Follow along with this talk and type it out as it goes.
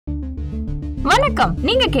வணக்கம்,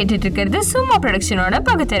 நீங்க கேட்டுட்டு இருக்கிறது சும்மா ப்ரொடக்ஷனோட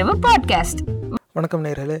பகுத்தறிவு பாட்காஸ்ட். வணக்கம்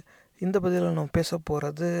நேயர்களே, இந்த பதிவில் நம்ம பேச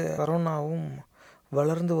போகிறது கரோனாவும்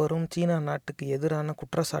வளர்ந்து வரும் சீனா நாட்டுக்கு எதிரான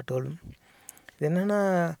குற்றச்சாட்டுகளும். இது என்னென்னா,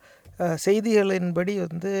 செய்திகளின்படி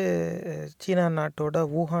சீனா நாட்டோட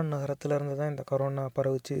வூஹான் நகரத்திலேருந்து தான் இந்த கொரோனா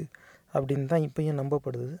பரவுச்சு அப்படின்னு தான் இப்போயும்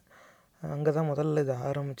நம்பப்படுது. அங்கே தான் முதல்ல இது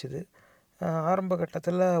ஆரம்பிச்சுது. ஆரம்ப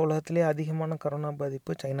கட்டத்தில் உலகத்திலே அதிகமான கொரோனா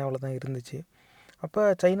பாதிப்பு சைனாவில் தான் இருந்துச்சு. அப்போ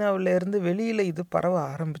சைனாவிலேருந்து வெளியில் இது பரவ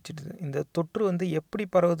ஆரம்பிச்சிடுது. இந்த தொற்று எப்படி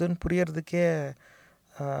பரவுதுன்னு புரியறதுக்கே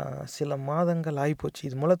சில மாதங்கள் ஆகிப்போச்சு.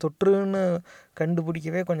 இது மூலம் தொற்றுன்னு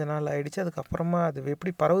கண்டுபிடிக்கவே கொஞ்சம் நாள் ஆகிடுச்சு. அதுக்கப்புறமா அது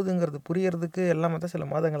எப்படி பரவுதுங்கிறது புரியறதுக்கு எல்லாமே தான் சில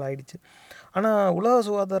மாதங்கள் ஆகிடுச்சு. ஆனால் உலக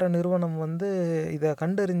சுகாதார நிறுவனம் இதை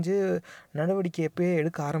கண்டறிஞ்சு நடவடிக்கை எப்பயே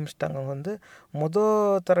எடுக்க ஆரம்பிச்சிட்டாங்க.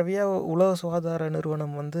 தடவையாக உலக சுகாதார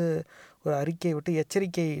நிறுவனம் ஒரு அறிக்கை விட்டு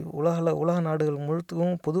எச்சரிக்கை உலக நாடுகள்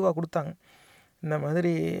முழுத்துக்கும் பொதுவாக கொடுத்தாங்க. இந்த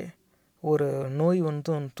மாதிரி ஒரு நோய்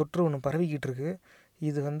தொற்று ஒன்று பரவிக்கிட்டு இருக்கு.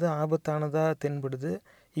 இது ஆபத்தானதாக தென்படுது.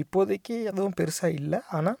 இப்போதைக்கு எதுவும் பெருசாக இல்லை.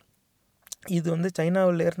 ஆனால் இது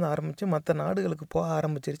சைனாவிலேருந்து ஆரம்பித்து மற்ற நாடுகளுக்கு போக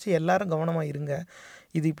ஆரம்பிச்சிருச்சு. எல்லாரும் கவனமாக இருங்க,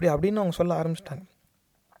 இது இப்படி அப்படின்னு அவங்க சொல்ல ஆரம்பிச்சிட்டாங்க.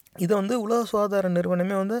 இதை உலக சுகாதார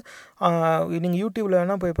நிறுவனமே நீங்கள் யூடியூப்பில்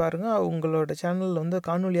வேணால் போய் பாருங்கள். அவங்களோட சேனலில்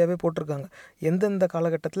காணொலியாகவே போட்டிருக்காங்க. எந்தெந்த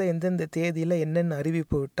காலகட்டத்தில் எந்தெந்த தேதியில் என்னென்ன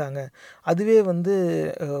அறிவிப்பு விட்டாங்க. அதுவே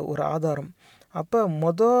ஒரு ஆதாரம். அப்போ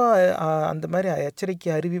அந்த மாதிரி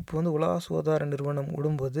எச்சரிக்கை அறிவிப்பு உலக சுகாதார நிறுவனம்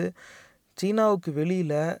விடும்போது சீனாவுக்கு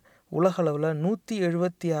வெளியில் உலகளவில்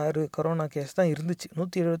 176 கொரோனா கேஸ் தான் இருந்துச்சு.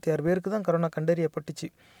 176 பேருக்கு தான் கொரோனா கண்டறியப்பட்டுச்சு.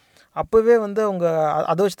 அப்போவே அவங்க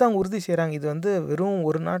அதை வச்சு தான் அவங்க உறுதி செய்கிறாங்க, இது வெறும்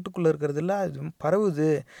ஒரு நாட்டுக்குள்ளே இருக்கிறது இல்லை, அது பரவுது,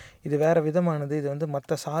 இது வேறு விதமானது, இது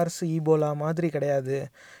மற்ற சார்ஸ் ஈபோலா மாதிரி கிடையாது.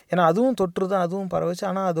 ஏன்னா அதுவும் தொற்று தான், அதுவும் பரவுச்சு.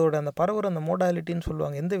 ஆனால் அதோட அந்த பரவுற அந்த மோடாலிட்டின்னு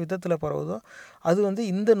சொல்லுவாங்க, எந்த விதத்தில் பரவுதோ அது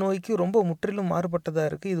இந்த நோய்க்கு ரொம்ப முற்றிலும் மாறுபட்டதாக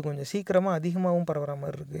இருக்குது. இது கொஞ்சம் சீக்கிரமாக அதிகமாகவும் பரவுற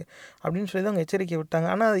மாதிரி இருக்குது அப்படின்னு சொல்லி தான் அவங்க எச்சரிக்கை விட்டாங்க.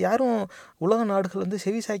 ஆனால் அது யாரும் உலக நாடுகள்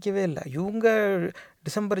செவி சாய்க்கவே இல்லை. இவங்க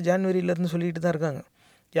டிசம்பர் ஜான்வரியிலேருந்து சொல்லிட்டு தான் இருக்காங்க.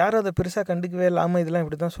 யாரும் அதை பெருசாக கண்டுக்கவே இல்லாமல் இதெல்லாம்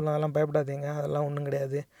இப்படி தான் சொல்லலாம், அதெல்லாம் பயப்படாதீங்க, அதெல்லாம் ஒன்றும்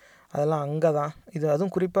கிடையாது, அதெல்லாம் அங்கே தான் இது.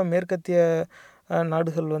 அதுவும் குறிப்பாக மேற்கத்திய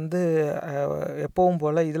நாடுகள் எப்போவும்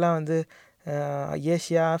போல் இதெல்லாம்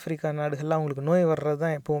ஏசியா ஆஃப்ரிக்கா நாடுகள்லாம் அவங்களுக்கு நோய் வர்றது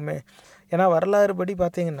தான் எப்போவுமே. ஏன்னா வரலாறு படி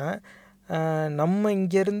பார்த்திங்கன்னா, நம்ம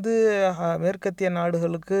இங்கேருந்து மேற்கத்திய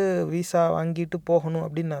நாடுகளுக்கு வீசா வாங்கிட்டு போகணும்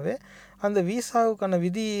அப்படின்னாவே அந்த வீசாவுக்கான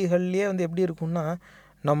விதிகள்லேயே எப்படி இருக்குன்னா,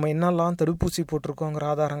 நம்ம என்னெல்லாம் தடுப்பூசி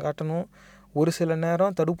போட்டிருக்கோங்கிற ஆதாரம் காட்டணும். ஒரு சில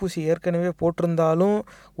நேரம் தடுப்பூசி ஏற்கனவே போட்டிருந்தாலும்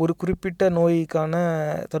ஒரு குறிப்பிட்ட நோய்க்கான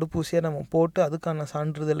தடுப்பூசியை நம்ம போட்டு அதுக்கான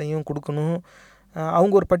சான்றிதழையும் கொடுக்கணும்.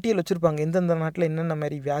 அவங்க ஒரு பட்டியல் வச்சுருப்பாங்க, எந்தெந்த நாட்டில் என்னென்ன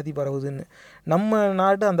மாதிரி வியாதி பரவுதுன்னு. நம்ம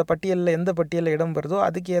நாடு அந்த பட்டியலில் எந்த பட்டியலில் இடம் பெறுதோ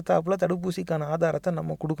அதுக்கு ஏற்றாப்புல தடுப்பூசிக்கான ஆதாரத்தை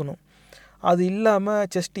நம்ம கொடுக்கணும். அது இல்லாமல்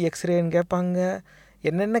செஸ்ட் எக்ஸ்ரேன்னு கேட்பாங்க,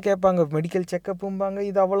 என்னென்ன கேட்பாங்க, மெடிக்கல் செக்கப்பும்பாங்க.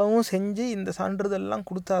 இது அவ்வளவும் செஞ்சு இந்த சான்றிதழ்லாம்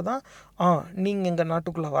கொடுத்தா தான் நீங்கள் எங்கள்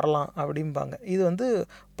நாட்டுக்குள்ளே வரலாம் அப்படிம்பாங்க. இது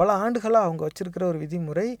பல ஆண்டுகளாக அவங்க வச்சுருக்கிற ஒரு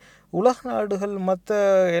விதிமுறை. உலக நாடுகள் மற்ற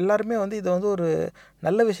எல்லாருமே இதை ஒரு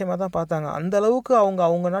நல்ல விஷயமாக தான் பார்த்தாங்க. அந்தளவுக்கு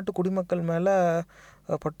அவங்க நாட்டு குடிமக்கள் மேலே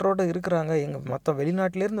பற்றோடு இருக்கிறாங்க. எங்கள் மற்ற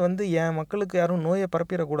வெளிநாட்டிலேருந்து என் மக்களுக்கு யாரும் நோயை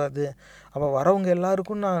பரப்பிடக்கூடாது, அப்போ வரவங்க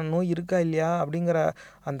எல்லாருக்கும் நான் நோய் இருக்கா இல்லையா அப்படிங்கிற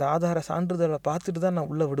அந்த ஆதார சான்றிதழை பார்த்துட்டு தான்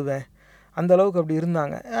நான் உள்ளே விடுவேன், அந்த அளவுக்கு அப்படி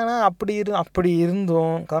இருந்தாங்க. ஏன்னா அப்படி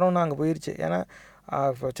இருந்தும் கரோனா அங்கே போயிடுச்சு. ஏன்னா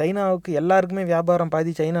இப்போ சைனாவுக்கு எல்லாருக்குமே வியாபாரம்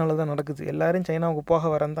பாதி சைனாவில் தான் நடக்குது. எல்லோரும் சைனாவுக்கு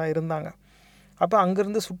போக வரன்னு தான் இருந்தாங்க. அப்போ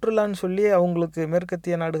அங்கேருந்து சுற்றுலான்னு சொல்லி அவங்களுக்கு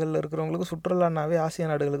மேற்கத்திய நாடுகளில் இருக்கிறவங்களுக்கு சுற்றுலானாவே ஆசிய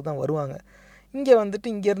நாடுகளுக்கு தான் வருவாங்க. இங்கே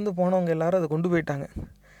இங்கேருந்து போனவங்க எல்லோரும் அதை கொண்டு போயிட்டாங்க.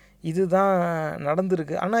 இதுதான்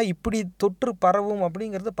நடந்திருக்கு. ஆனால் இப்படி தொற்று பரவும்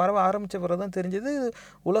அப்படிங்கிறது பரவ ஆரம்பித்த பிறகு தான் தெரிஞ்சது.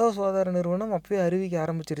 உலக சுகாதார நிறுவனம் அப்போயே அறிவிக்க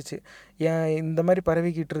ஆரம்பிச்சிருச்சு, ஏன் இந்த மாதிரி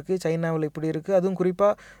பரவிக்கிட்டு இருக்குது, சைனாவில் இப்படி இருக்குது. அதுவும்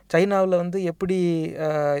குறிப்பாக சைனாவில் எப்படி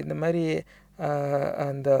இந்த மாதிரி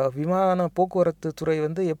அந்த விமான போக்குவரத்து துறை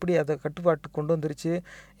எப்படி அதை கட்டுப்பாட்டுக்கு கொண்டு வந்துருச்சு,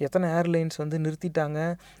 எத்தனை ஏர்லைன்ஸ் நிறுத்திட்டாங்க.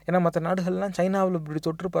 ஏன்னா மற்ற நாடுகள்லாம் சைனாவில் இப்படி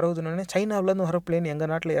தொற்று பரவுதுன்னொடனே சைனாவிலேருந்து வர பிளேன்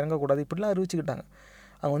எங்கள் நாட்டில் இறங்கக்கூடாது இப்படிலாம் அறிவிச்சுக்கிட்டாங்க.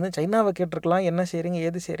 அவங்க சைனாவை கேட்டிருக்கலாம், என்ன செய்கிறீங்க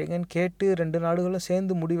ஏது செய்கிறீங்கன்னு கேட்டு 2 நாடுகளும்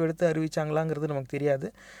சேர்ந்து முடிவெடுத்து அறிவிச்சாங்களாங்கிறது நமக்கு தெரியாது.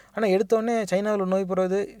 ஆனால் எடுத்தோடனே சைனாவில் நோய்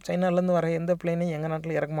பரவுது, சைனாவிலேருந்து வர எந்த பிளேனையும் எங்கள்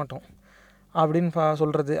நாட்டில் இறக்க மாட்டோம் அப்படின்னு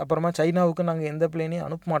சொல்கிறது. அப்புறமா சைனாவுக்கு நாங்கள் எந்த பிளேனையும்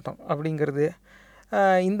அனுப்ப மாட்டோம் அப்படிங்கிறது,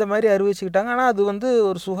 இந்த மாதிரி அறிவிச்சுக்கிட்டாங்க. ஆனால் அது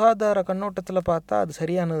ஒரு சுகாதார கண்ணோட்டத்தில் பார்த்தா அது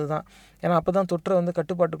சரியானது தான். ஏன்னா அப்போ தான் தொற்றை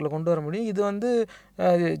கட்டுப்பாட்டுக்குள்ளே கொண்டு வர முடியும். இது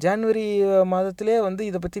ஜான்வரி மாதத்திலே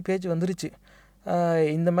இதை பற்றி பேச்சு வந்துருச்சு.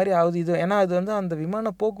 இந்த மாதிரி ஆகுது இது. ஏன்னா அது அந்த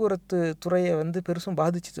விமான போக்குவரத்து துறையை பெருசும்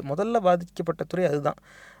பாதிச்சிச்சு. முதல்ல பாதிக்கப்பட்ட துறை அதுதான்.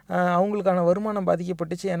 அவங்களுக்கான வருமானம்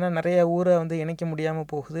பாதிக்கப்பட்டுச்சு. ஏன்னா நிறைய ஊரை இணைக்க முடியாமல்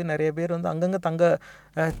போகுது. நிறைய பேர் அங்கங்கே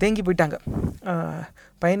தேங்கி போயிட்டாங்க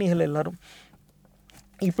பயணிகள் எல்லோரும்.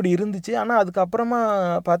 இப்படி இருந்துச்சு. ஆனால் அதுக்கப்புறமா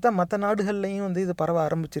பார்த்தா மற்ற நாடுகள்லையும் வந்து இது பரவ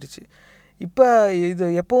ஆரம்பிச்சிருச்சு. இப்போ இது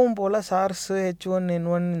எப்பவும் போல் சார்ஸு,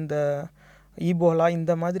 H1N1, இந்த ஈபோலா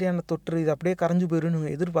இந்த மாதிரியான தொற்று இது அப்படியே கரைஞ்சு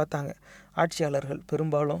போயிடும்னு எதிர்பார்த்தாங்க ஆட்சியாளர்கள்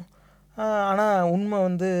பெரும்பாலும். ஆனால் உண்மை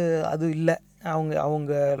வந்து அது இல்லை.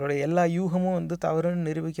 அவங்களுடைய எல்லா யூகமும் வந்து தவறுன்னு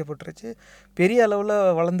நிரூபிக்கப்பட்டுருச்சு. பெரிய அளவில்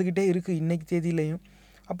வளர்ந்துக்கிட்டே இருக்குது இன்றைக்கி தேதியிலையும்.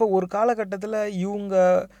 அப்போ ஒரு காலகட்டத்தில் இவங்க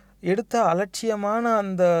எடுத்த அலட்சியமான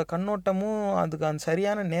அந்த கண்ணோட்டமும் அதுக்கு அந்த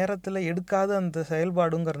சரியான நேரத்தில் எடுக்காத அந்த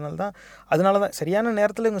செயல்பாடுங்கிறதுனால தான், அதனால தான் சரியான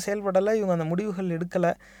நேரத்தில் இவங்க செயல்படலை, இவங்க அந்த முடிவுகள்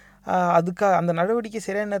எடுக்கலை. அந்த நடவடிக்கை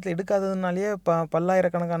சரியான நேரத்தில் எடுக்காததுனாலேயே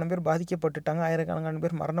பல்லாயிரக்கணக்கான பேர் பாதிக்கப்பட்டுட்டாங்க, ஆயிரக்கணக்கான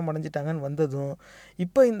பேர் மரணம் அடைஞ்சிட்டாங்கன்னு வந்ததும்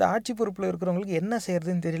இப்போ இந்த ஆட்சி பொறுப்பில் இருக்கிறவங்களுக்கு என்ன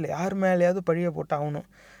செய்கிறதுன்னு தெரியல. யார் மேலேயாவது பழியை போட்டாகணும்.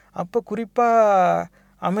 அப்போ குறிப்பாக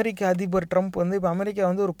அமெரிக்க அதிபர் ட்ரம்ப் வந்து இப்போ அமெரிக்கா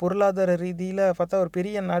வந்து ஒரு பொருளாதார ரீதியில் பார்த்தா ஒரு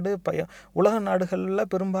பெரிய நாடு. உலக நாடுகளில்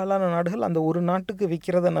பெரும்பாலான நாடுகள் அந்த ஒரு நாட்டுக்கு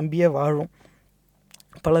விற்கிறத நம்பியே வாழும்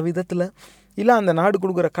பல விதத்தில், இல்லை அந்த நாடு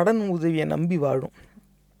கொடுக்குற கடன் உதவியை நம்பி வாழும்.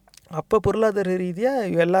 அப்போ பொருளாதார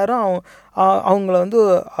ரீதியாக எல்லாரும் அவங்கள வந்து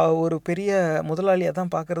ஒரு பெரிய முதலாளியாக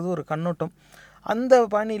தான் பார்க்குறது ஒரு கண்ணோட்டம். அந்த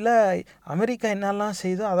பாணியில் அமெரிக்கா என்னெல்லாம்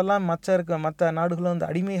செய்தோ அதெல்லாம் மற்ற நாடுகளும் அந்த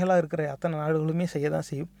அடிமைகளாக இருக்கிற அத்தனை நாடுகளுமே செய்ய தான்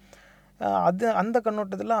செய்யும். அந்த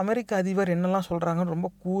கண்ணோட்டத்தில் அமெரிக்க அதிபர் என்னெல்லாம் சொல்கிறாங்கன்னு ரொம்ப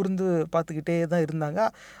கூர்ந்து பார்த்துக்கிட்டே தான் இருந்தாங்க.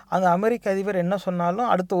 அந்த அமெரிக்க அதிபர் என்ன சொன்னாலும்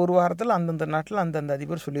அடுத்த ஒரு வாரத்தில் அந்தந்த நாட்டில் அந்தந்த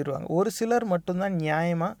அதிபர் சொல்லிடுவாங்க. ஒரு சிலர் மட்டும்தான்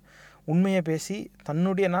நியாயமாக உண்மையை பேசி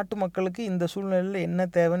தன்னுடைய நாட்டு மக்களுக்கு இந்த சூழ்நிலையில் என்ன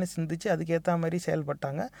தேவைன்னு சிந்தித்து அதுக்கேற்ற மாதிரி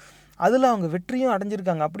செயல்பட்டாங்க. அதில் அவங்க வெற்றியும்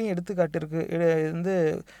அடைஞ்சிருக்காங்க. அப்படியும் எடுத்துக்காட்டிருக்கு. வந்து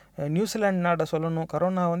நியூசிலாந்து நாடை சொல்லணும்.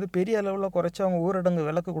 கரோனா வந்து பெரிய அளவில் குறைச்சி அவங்க ஊரடங்கு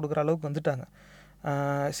விலக்கு கொடுக்குற அளவுக்கு வந்துட்டாங்க.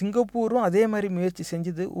 சிங்கப்பூரும் அதே மாதிரி முயற்சி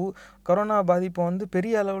செஞ்சுது. கொரோனா பாதிப்பை வந்து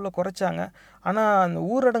பெரிய அளவில் குறைச்சாங்க. ஆனால் அந்த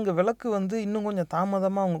ஊரடங்கு விலக்கு வந்து இன்னும் கொஞ்சம்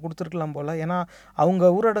தாமதமாக அவங்க கொடுத்துருக்கலாம் போல். ஏன்னா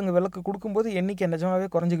அவங்க ஊரடங்கு விலக்கு கொடுக்கும்போது எண்ணிக்கை நிஜமாகவே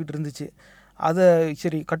குறைஞ்சிக்கிட்டு இருந்துச்சு. அதை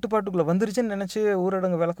சரி கட்டுப்பாட்டுக்குள்ளே வந்துருச்சுன்னு நினச்சி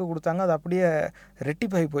ஊரடங்கு விலக்கு கொடுத்தாங்க. அது அப்படியே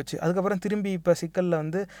ரெட்டிப்பாகி போச்சு. அதுக்கப்புறம் திரும்பி இப்போ சிக்கலில்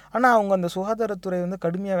வந்து, ஆனால் அவங்க அந்த சுகாதாரத்துறை வந்து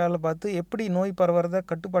கடுமையாக வேலை பார்த்து எப்படி நோய் பரவுறதை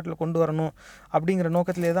கட்டுப்பாட்டில் கொண்டு வரணும் அப்படிங்கிற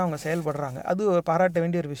நோக்கத்திலே தான் அவங்க செயல்படுறாங்க. அது பாராட்ட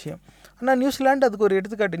வேண்டிய ஒரு விஷயம். ஆனால் நியூசிலாந்து அதுக்கு ஒரு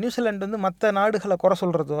எடுத்துக்காட்டு. நியூசிலாந்து வந்து மற்ற நாடுகளை குறை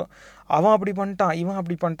சொல்கிறதோ, அவன் அப்படி பண்ணிட்டான் இவன்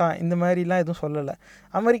அப்படி பண்ணிட்டான் இந்த மாதிரிலாம் எதுவும் சொல்லலை.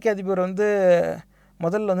 அமெரிக்க அதிபர் வந்து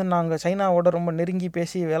முதல்ல வந்து நாங்கள் சைனாவோட ரொம்ப நெருங்கி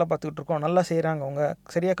பேசி வேலை பார்த்துக்கிட்டு இருக்கோம், நல்லா செய்கிறாங்க, அவங்க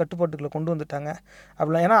சரியாக கட்டுப்பாட்டுக்குள்ளே கொண்டு வந்துட்டாங்க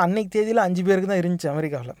அப்படிலாம். ஏன்னா அன்றைக்கி தேதியில் 5 பேருக்கு தான் இருந்துச்சு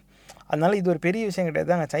அமெரிக்காவில். அதனால் இது ஒரு பெரிய விஷயம்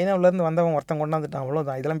கிடையாது. அங்கே சைனாவிலேருந்து வந்தவன் ஒருத்தன் கொண்டாந்துட்டான்,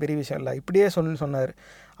 அவ்வளோதான், இதெல்லாம் பெரிய விஷயம் இல்லை, இப்படியே சொன்னார்.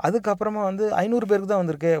 அதுக்கப்புறமா வந்து 500 பேருக்கு தான்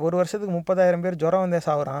வந்திருக்கு, ஒரு வருஷத்துக்கு 30,000 பேர் ஜுரம் வந்தே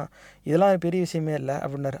சாகுறான், இதெல்லாம் பெரிய விஷயமே இல்லை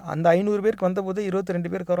அப்படின்னாரு. அந்த 500 பேருக்கு வந்தபோது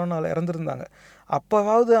 22 பேர் கொரோனாவில் இறந்துருந்தாங்க.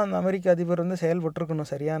 அப்போவாவது அந்த அமெரிக்க அதிபர் வந்து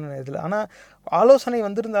செயல்பட்டுருக்கணும் சரியான இதில். ஆனால் ஆலோசனை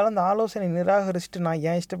வந்திருந்தாலும் அந்த ஆலோசனை நிராகரிச்சுட்டு நான்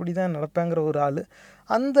ஏன் இஷ்டப்படி தான் நடப்பேங்கிற ஒரு ஆள்.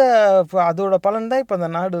 அதோட பலன் தான் இப்போ அந்த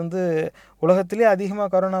நாடு வந்து உலகத்திலே அதிகமாக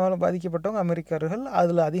கொரோனாவால் பாதிக்கப்பட்டவங்க அமெரிக்கர்கள்,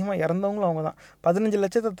 அதில் அதிகமாக இறந்தவங்களும் அவங்க தான். 15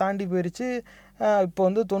 லட்சத்தை தாண்டி போயிடுச்சு. இப்போ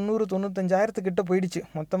வந்து 90-95,000 கிட்ட போயிடுச்சு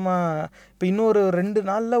மொத்தமாக. இப்போ இன்னொரு 2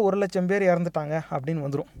 நாளில் 1 லட்சம் பேர் இறந்துட்டாங்க அப்படின்னு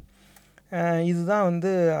வந்துடும். இதுதான் வந்து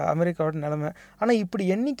அமெரிக்காவோட நிலைமை. ஆனால் இப்படி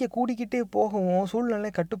எண்ணிக்கை கூடிக்கிட்டே போகவும் சூழ்நிலை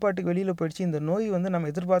கட்டுப்பாட்டுக்கு வெளியில் போயிடுச்சு. இந்த நோய் வந்து நம்ம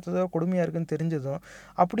எதிர்பார்த்ததோ கொடுமையாக இருக்குன்னு தெரிஞ்சதும்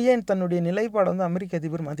அப்படியே தன்னுடைய நிலைப்பாடை வந்து அமெரிக்க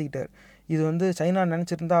அதிபர் மாற்றிக்கிட்டார். இது வந்து சைனா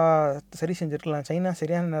நினச்சிருந்தா சரி செஞ்சுருக்கலாம், சைனா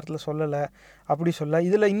சரியான நேரத்தில் சொல்லலை அப்படி சொல்ல.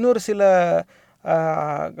 இதில் இன்னொரு சில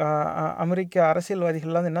அமெரிக்க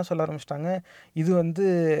அரசியல்வாதிகள்லாம் என்ன சொல்ல ஆரம்பிச்சிட்டாங்க, இது வந்து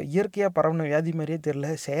இயற்கையாக பரவன வியாதி மாதிரியே தெரில,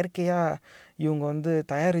 செயற்கையாக இவங்க வந்து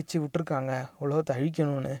தயாரித்து விட்டுருக்காங்க உலகத்தை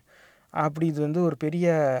அழிக்கணும்னு. அப்படி இது வந்து ஒரு பெரிய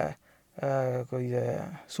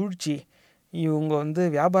சூழ்ச்சி, இவங்க வந்து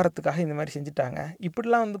வியாபாரத்துக்காக இந்த மாதிரி செஞ்சுட்டாங்க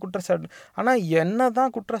இப்படிலாம் வந்து குற்றச்சாட்டு. ஆனால் என்ன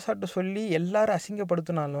தான் குற்றச்சாட்டு சொல்லி எல்லாரும்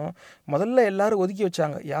அசிங்கப்படுத்தினாலும் முதல்ல எல்லோரும் ஒதுக்கி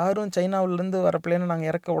வச்சாங்க. யாரும் சைனாவிலேருந்து வர பிளேனை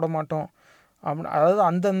நாங்கள் இறக்க விட மாட்டோம் அதாவது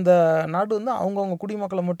அந்தந்த நாடு வந்து அவங்கவுங்க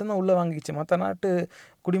குடிமக்களை மட்டும்தான் உள்ளே வாங்கிக்கிச்சு, மற்ற நாட்டு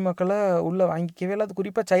குடிமக்களை உள்ளே வாங்கிக்கவே இல்லை. அது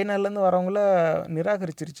குறிப்பாக சைனாலேருந்து வரவங்கள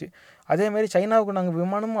நிராகரிச்சிருச்சு. அதேமாதிரி சைனாவுக்கு நாங்கள்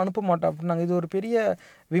விமானமும் அனுப்ப மாட்டோம் அப்படின்னாங்க. இது ஒரு பெரிய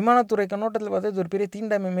விமானத்துறை கண்ணோட்டத்தில் பார்த்தா இது ஒரு பெரிய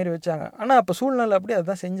தீண்டாமை மாரி வச்சாங்க. ஆனால் அப்போ சூழ்நிலை அப்படி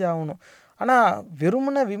அதுதான் செஞ்சு ஆகணும். ஆனால்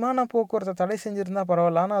வெறுமனே விமான போக்குவரத்தை தடை செஞ்சுருந்தா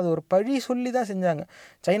பரவாயில்ல, ஆனால் அது ஒரு பழி சொல்லி தான் செஞ்சாங்க.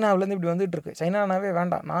 சைனாவிலேருந்து இப்படி வந்துட்டுருக்கு, சைனானாவே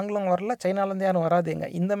வேண்டாம், நாங்களும் வரல, சைனாலேருந்து யாரும் வராதேங்க,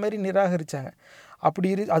 இந்த மாதிரி நிராகரித்தாங்க. அப்படி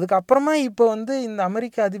அதுக்கப்புறமா இப்போ வந்து இந்த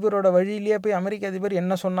அமெரிக்க அதிபரோட வழியிலேயே போய் அமெரிக்க அதிபர்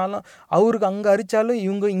என்ன சொன்னாலும் அவருக்கு அங்கே அரித்தாலும்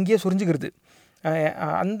இவங்க இங்கேயே சொரிஞ்சுக்கிறது,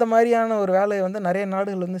 அந்த மாதிரியான ஒரு வேலையை வந்து நிறைய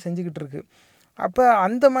நாடுகள் வந்து செஞ்சுக்கிட்டு இருக்குது. அப்போ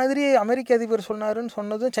அந்த மாதிரி அமெரிக்க அதிபர் சொன்னாருன்னு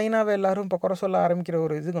சொன்னதும் சைனாவை எல்லோரும் இப்போ குறை சொல்ல ஆரம்பிக்கிற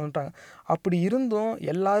ஒரு இதுக்கு வந்துட்டாங்க. அப்படி இருந்தும்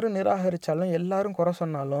எல்லோரும் நிராகரித்தாலும் எல்லோரும் குறை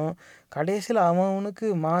சொன்னாலும் கடைசியில் அவனுக்கு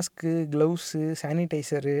மாஸ்க்கு, க்ளவுஸு,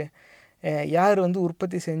 சானிடைசரு யார் வந்து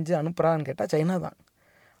உற்பத்தி செஞ்சு அனுப்புகிறான்னு கேட்டால் சைனா தான்.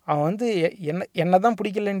 அவன் வந்து என்ன தான்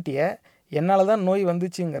பிடிக்கலன்ட்டிய, என்னால் தான் நோய்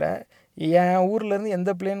வந்துச்சுங்கிற, என் ஊர்லேருந்து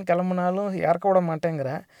எந்த பிளேன் கிளம்புனாலும் இறக்க விட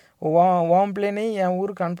மாட்டேங்கிற, உன் பிளேனையும் என்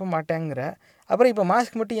ஊருக்கு அனுப்ப மாட்டேங்கிற, அப்புறம் இப்போ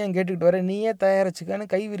மாஸ்க் மட்டும் ஏன் கேட்டுக்கிட்டு வர, நீயே தயாரிச்சுக்கன்னு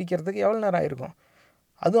கை விரிக்கிறதுக்கு எவ்வளோ நேரம் ஆயிருக்கும்?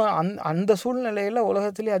 அதுவும் அந்த சூழ்நிலையில்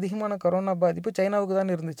உலகத்திலே அதிகமான கொரோனா பாதிப்பு சைனாவுக்கு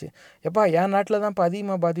தான் இருந்துச்சு. எப்பா என் நாட்டில் தான் இப்போ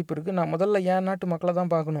அதிகமாக பாதிப்பு இருக்குது, நான் முதல்ல என் நாட்டு மக்களை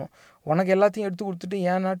தான் பார்க்கணும், உனக்கு எல்லாத்தையும் எடுத்து கொடுத்துட்டு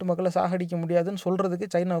என் நாட்டு மக்களை சாகடிக்க முடியாதுன்னு சொல்கிறதுக்கு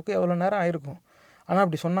சைனாவுக்கு எவ்வளோ நேரம் ஆயிருக்கும்? ஆனால்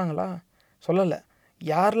அப்படி சொன்னாங்களா? சொல்லலை.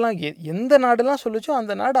 யாரெல்லாம் எந்த நாடுலாம் சொல்லிச்சோ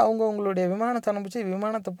அந்த நாடு அவங்களுடைய விமானத்தை அனுப்பிச்சு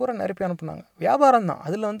விமானத்தை பூரா நிரப்பி அனுப்புனாங்க. வியாபாரம் தான்,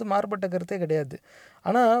 அதில் வந்து மாறுபட்ட கருத்தே கிடையாது.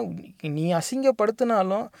 ஆனால் நீ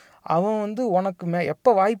அசிங்கப்படுத்தினாலும் அவன் உனக்கு எப்போ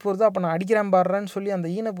வாய்ப்பு வருதோ அப்போ நான் அடிக்கிறேன் பாடுறேன்னு சொல்லி அந்த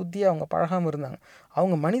ஈன புத்தியை அவங்க பழகாமல் இருந்தாங்க.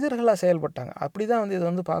 அவங்க மனிதர்களாக செயல்பட்டாங்க. அப்படி தான்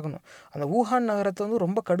இதை பார்க்கணும். அந்த ஊஹான் நகரத்தை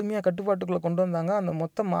ரொம்ப கடுமையாக கட்டுப்பாட்டுக்குள்ளே கொண்டு வந்தாங்க. அந்த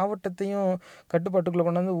மொத்த மாவட்டத்தையும் கட்டுப்பாட்டுக்குள்ளே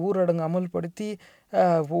கொண்டு வந்து ஊரடங்கு அமல்படுத்தி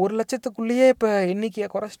 1,00,000க்குள்ளேயே இப்போ எண்ணிக்கையை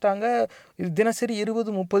குறைச்சிட்டாங்க. இது தினசரி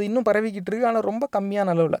 20-30 இன்னும் பரவிக்கிட்டு இருக்கு. ஆனால் ரொம்ப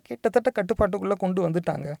கம்மியான அளவில் கிட்டத்தட்ட கட்டுப்பாட்டுக்குள்ளே கொண்டு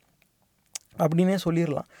வந்துட்டாங்க அப்படின்னே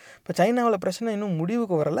சொல்லிடலாம். இப்போ சைனாவில் பிரச்சனை இன்னும்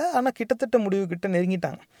முடிவுக்கு வரலை, ஆனால் கிட்டத்தட்ட முடிவுக்கிட்ட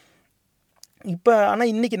நெருங்கிட்டாங்க. இப்போ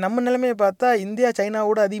ஆனால் இன்றைக்கி நம்ம நிலைமையை பார்த்தா இந்தியா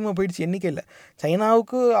சைனாவோட அதிகமாக போயிடுச்சு எண்ணிக்கையில்.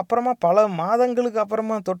 சைனாவுக்கு அப்புறமா பல மாதங்களுக்கு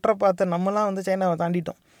அப்புறமா தொற்றை பார்த்த நம்மலாம் சைனாவை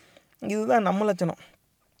தாண்டிட்டோம். இதுதான் நம்ம லட்சணம்.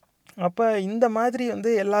 அப்போ இந்த மாதிரி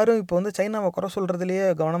எல்லோரும் இப்போ சைனாவை குறை சொல்கிறதுலையே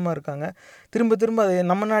கவனமாக இருக்காங்க. திரும்ப திரும்ப அது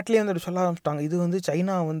நம்ம நாட்டிலே சொல்ல ஆரம்பிச்சிட்டாங்க. இது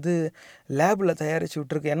சைனா லேபில் தயாரித்து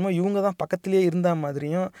விட்டுருக்கு, என்னமோ இவங்க தான் பக்கத்துலேயே இருந்த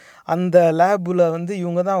மாதிரியும் அந்த லேபில்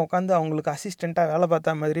இவங்க தான் உட்காந்து அவங்களுக்கு அசிஸ்டண்ட்டாக வேலை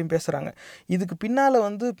பார்த்தா மாதிரியும் பேசுகிறாங்க. இதுக்கு பின்னால்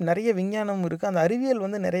நிறைய விஞ்ஞானம் இருக்குது. அந்த அறிவியல்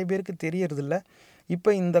நிறைய பேருக்கு தெரியறதில்ல. இப்போ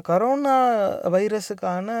இந்த கரோனா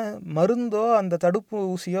வைரஸுக்கான மருந்தோ அந்த தடுப்பு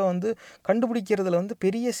ஊசியோ கண்டுபிடிக்கிறதுல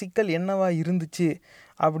பெரிய சிக்கல் என்னவா இருந்துச்சு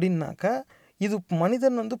அப்படின்னாக்கா, இது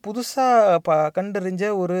மனிதன் புதுசாக கண்டறிஞ்ச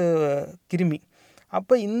ஒரு கிருமி.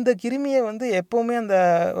 அப்போ இந்த கிருமியை எப்போவுமே அந்த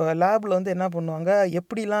லேபில் என்ன பண்ணுவாங்க,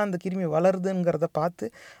 எப்படிலாம் அந்த கிருமி வளருதுங்கிறத பார்த்து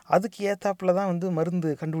அதுக்கு ஏற்றாப்புல தான்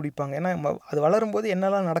மருந்து கண்டுபிடிப்பாங்க. ஏன்னா அது வளரும்போது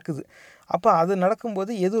என்னெல்லாம் நடக்குது, அப்போ அது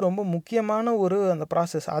நடக்கும்போது எது ரொம்ப முக்கியமான அந்த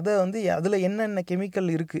ப்ராசஸ், அதை அதில் என்னென்ன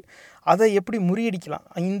கெமிக்கல் இருக்குது, அதை எப்படி முறியடிக்கலாம்,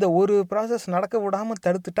 இந்த ஒரு ப்ராசஸ் நடக்க விடாமல்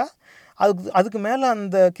தடுத்துட்டா அதுக்கு மேலே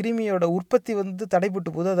அந்த கிருமியோட உற்பத்தி தடைப்பட்டு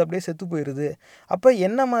போகுது, அது அப்படியே செத்து போயிடுது. அப்போ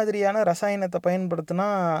என்ன மாதிரியான ரசாயனத்தை பயன்படுத்தினா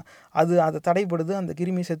அதை தடைப்படுது, அந்த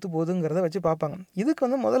கிருமி செத்து போகுதுங்கிறத வச்சு பார்ப்பாங்க.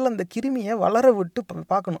 இதுக்கு முதல்ல அந்த கிருமியை வளர விட்டு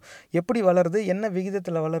பார்க்கணும். எப்படி வளருது, என்ன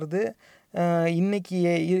விகிதத்தில் வளருது, இன்றைக்கி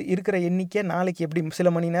இருக்கிற எண்ணிக்கை நாளைக்கு எப்படி,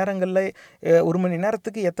 சில மணி நேரங்களில் 1 மணி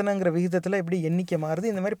நேரத்துக்கு எத்தனைங்கிற விகிதத்தில் எப்படி எண்ணிக்கை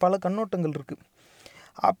மாறுது, இந்த மாதிரி பல கண்ணோட்டங்கள் இருக்குது.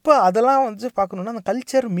 அப்போ அதெல்லாம் பார்க்கணுன்னா அந்த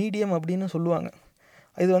கல்ச்சர் மீடியம் அப்படின்னு சொல்லுவாங்க.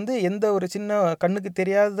 இது எந்த ஒரு சின்ன கண்ணுக்கு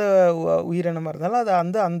தெரியாத உயிரினமாக இருந்தாலும்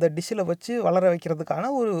அதை அந்த டிஷ்ஷில் வச்சு வளர வைக்கிறதுக்கான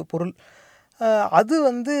ஒரு பொருள். அது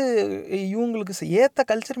இவங்களுக்கு ஏற்ற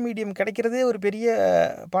கல்ச்சர் மீடியம் கிடைக்கிறதே ஒரு பெரிய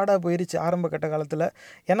பாடாக போயிடுச்சு ஆரம்ப கட்ட காலத்தில்.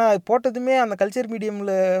 ஏன்னா போட்டதுமே அந்த கல்ச்சர்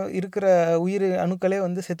மீடியமில் இருக்கிற உயிர் அணுக்களே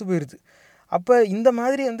செத்து போயிடுது. அப்போ இந்த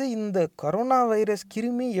மாதிரி இந்த கொரோனா வைரஸ்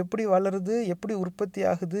கிருமி எப்படி வளருது, எப்படி உற்பத்தி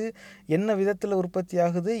ஆகுது, என்ன விதத்தில் உற்பத்தி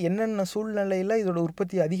ஆகுது, என்னென்ன சூழ்நிலையில் இதோட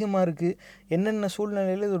உற்பத்தி அதிகமாக இருக்குது, என்னென்ன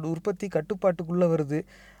சூழ்நிலையில் இதோட உற்பத்தி கட்டுப்பாட்டுக்குள்ளே வருது,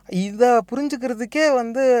 இதை புரிஞ்சுக்கிறதுக்கே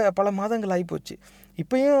பல மாதங்கள் ஆகிப்போச்சு.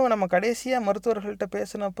 இப்போயும் நம்ம கடைசியாக மருத்துவர்கள்ட்ட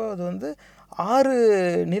பேசினப்போ அது 6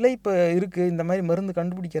 நிலை இப்போ இருக்குது இந்த மாதிரி மருந்து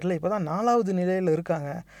கண்டுபிடிக்கிறதுல. இப்போ தான் 4வது நிலையில் இருக்காங்க.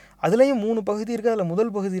 அதுலேயும் 3 பகுதி இருக்குது, அதில்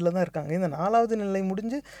முதல் பகுதியில் தான் இருக்காங்க. இந்த 4வது நிலை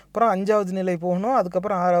முடிஞ்சு அப்புறம் 5வது நிலை போகணும்,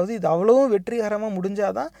 அதுக்கப்புறம் 6வது. இது அவ்வளவும் வெற்றிகரமாக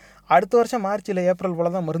முடிஞ்சால் தான் அடுத்த வருஷம் மார்ச் இல்லை ஏப்ரல்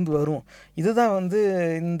போல் தான் மருந்து வரும். இதுதான்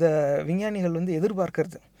இந்த விஞ்ஞானிகள்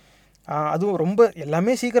எதிர்பார்க்கறது. அதுவும் ரொம்ப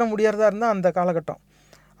எல்லாமே சீக்கிரம் முடியறதா இருந்தால் அந்த காலகட்டம்.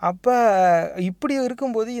 அப்போ இப்படி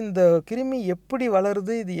இருக்கும்போது இந்த கிருமி எப்படி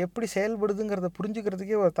வளருது, இது எப்படி செயல்படுதுங்கிறத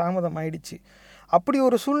புரிஞ்சுக்கிறதுக்கே ஒரு தாமதம் ஆயிடுச்சு. அப்படி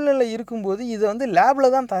ஒரு சூழ்நிலை இருக்கும்போது இதை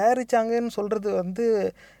லேபில் தான் தயாரித்தாங்கன்னு சொல்கிறது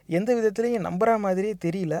எந்த விதத்துலேயும் நம்புகிற மாதிரியே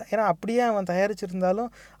தெரியல. ஏன்னா அப்படியே அவன்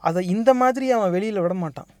தயாரிச்சிருந்தாலும் அதை இந்த மாதிரி அவன் வெளியில் விட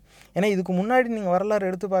மாட்டான். ஏன்னா இதுக்கு முன்னாடி நீங்கள் வரலாறு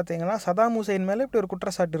எடுத்து பார்த்தீங்கன்னா சதாம் ஹுசைன் மேலே இப்படி ஒரு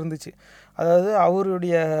குற்றச்சாட்டு இருந்துச்சு. அதாவது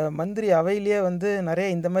அவருடைய மந்திரி அவையிலேயே நிறைய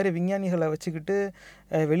இந்த மாதிரி விஞ்ஞானிகளை வச்சுக்கிட்டு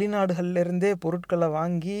வெளிநாடுகள்லேருந்தே பொருட்களை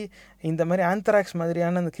வாங்கி இந்த மாதிரி ஆந்த்ராக்ஸ்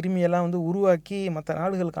மாதிரியான அந்த கிருமியெல்லாம் உருவாக்கி மற்ற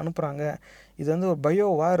நாடுகளுக்கு அனுப்புகிறாங்க, இது ஒரு பயோ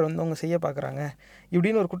வார் அவங்க செய்ய பார்க்குறாங்க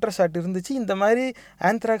இப்படின்னு ஒரு குற்றச்சாட்டு இருந்துச்சு. இந்த மாதிரி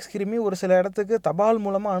ஆந்த்ராக்ஸ் கிருமி ஒரு சில இடத்துக்கு தபால்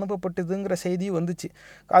மூலமாக அனுப்பப்பட்டதுங்கிற செய்தியும் வந்துச்சு.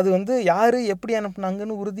 அது யார் எப்படி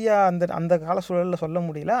அனுப்புனாங்கன்னு உறுதியாக அந்த கால சூழலில் சொல்ல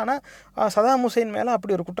முடியல. ஆனால் சதாம் ஹுசைன் மேலே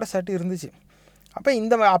அப்படி ஒரு குற்றச்சாட்டு இருந்துச்சு.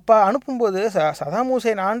 அப்போ அனுப்பும்போது சதாம்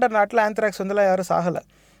ஹுசைன் ஆண்ட நாட்டில் ஆந்த்ராக்ஸ் யாரும் சாகலை,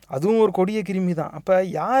 அதுவும் ஒரு கொடிய கிருமி தான். அப்போ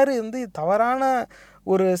யார் தவறான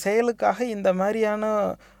ஒரு செயலுக்காக இந்த மாதிரியான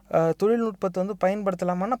தொழில்நுட்பத்தை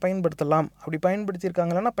பயன்படுத்தலாமான்னா பயன்படுத்தலாம், அப்படி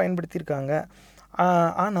பயன்படுத்தியிருக்காங்களான்னா பயன்படுத்தியிருக்காங்க.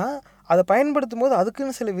 ஆனால் அதை பயன்படுத்தும் போது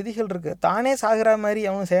அதுக்குன்னு சில விதிகள் இருக்குது. தானே சாகிற மாதிரி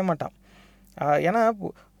அவனும் செய்ய மாட்டான். ஏன்னா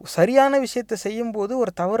சரியான விஷயத்தை செய்யும்போது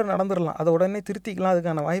ஒரு தவறு நடந்துடலாம், அதை உடனே திருத்திக்கலாம்,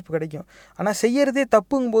 அதுக்கான வாய்ப்பு கிடைக்கும். ஆனால் செய்யறதே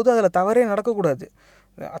தப்புங்கும்போது அதில் தவறே நடக்கக்கூடாது,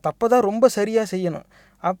 தப்பை தான் ரொம்ப சரியாக செய்யணும்.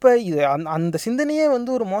 அப்போ இது அந்த சிந்தனையே வந்து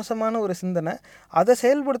ஒரு மோசமான ஒரு சிந்தனை. அதை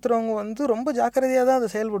செயல்படுத்துகிறவங்க வந்து ரொம்ப ஜாக்கிரதையாக தான் அதை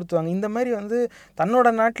செயல்படுத்துவாங்க. இந்த மாதிரி வந்து தன்னோட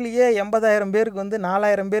நாட்டிலேயே 80,000 பேருக்கு வந்து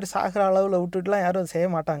 4,000 பேர் சாகிற அளவில் விட்டுட்டுலாம் யாரும் அதை செய்ய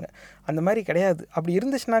மாட்டாங்க. அந்த மாதிரி கிடையாது. அப்படி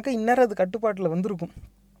இருந்துச்சுனாக்கா இந்நேரம் அது கட்டுப்பாட்டில் வந்திருக்கும்.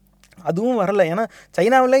 அதுவும் வரலை. ஏன்னா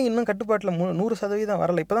சைனாவிலே இன்னும் கட்டுப்பாட்டில் 100%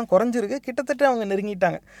 வரலை. இப்போ தான் குறைஞ்சிருக்கு, கிட்டத்தட்ட அவங்க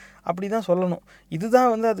நெருங்கிட்டாங்க அப்படி தான் சொல்லணும். இதுதான்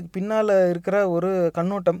வந்து அதுக்கு பின்னால் இருக்கிற ஒரு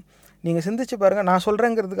கண்ணோட்டம். நீங்கள் சிந்திச்சு பாருங்கள். நான்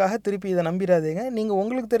சொல்கிறேங்கிறதுக்காக திருப்பி இதை நம்பிடாதீங்க. நீங்கள்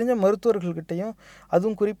உங்களுக்கு தெரிஞ்ச மருத்துவர்கள்கிட்டையும்,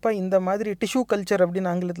 அதுவும் குறிப்பாக இந்த மாதிரி டிஷ்யூ கல்ச்சர்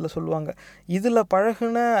அப்படின்னு ஆங்கிலத்தில் சொல்லுவாங்க, இதில்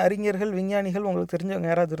பழகுன அறிஞர்கள், விஞ்ஞானிகள் உங்களுக்கு தெரிஞ்சவங்க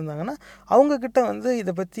யாராவது இருந்தாங்கன்னா அவங்கக்கிட்ட வந்து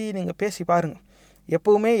இதை பற்றி நீங்கள் பேசி பாருங்கள்.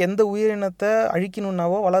 எப்போவுமே எந்த உயிரினத்தை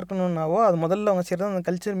அழிக்கணுன்னாவோ வளர்க்கணுன்னாவோ அது முதல்ல அவங்க செய்கிறது அந்த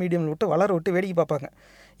கல்ச்சர் மீடியமில் விட்டு வளர விட்டு வேடிக்கை பார்ப்பாங்க.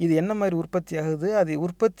 இது என்ன மாதிரி உற்பத்தி ஆகுது, அது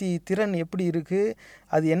உற்பத்தி திறன் எப்படி இருக்குது,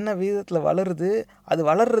 அது என்ன விதத்தில் வளருது, அது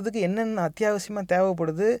வளர்கிறதுக்கு என்னென்ன அத்தியாவசியமாக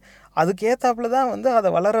தேவைப்படுது, அதுக்கேற்றாப்புல தான் வந்து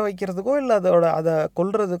அதை வளர வைக்கிறதுக்கோ இல்லை அதை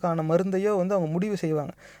கொல்றதுக்கான மருந்தையோ வந்து அவங்க முடிவு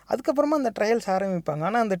செய்வாங்க. அதுக்கப்புறமா அந்த ட்ரையல்ஸ் ஆரம்பிப்பாங்க.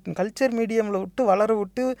 ஆனால் அந்த கல்ச்சர் மீடியமில் விட்டு வளர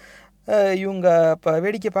விட்டு இவங்க இப்போ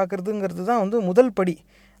வேடிக்கை பார்க்குறதுங்கிறது தான் வந்து முதல் படி.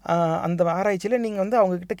 அந்த ஆராய்ச்சியில் நீங்கள் வந்து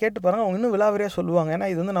அவங்கக்கிட்ட கேட்டு பாருங்கள், அவங்க இன்னும் விலாவரியாக சொல்லுவாங்க. ஏன்னா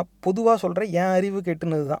இது வந்து நான் பொதுவாக சொல்கிறேன், என் அறிவு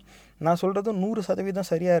கேட்டுனது தான். நான் சொல்கிறது 100%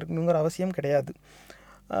 சரியாக இருக்கணுங்கிற அவசியம் கிடையாது.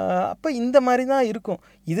 அப்போ இந்த மாதிரி தான் இருக்கும்.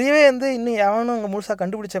 இதுவே வந்து இன்னும் எவனும் அங்கே முழுசாக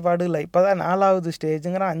கண்டுபிடிச்ச பாடு இல்லை. இப்போ தான் 4வது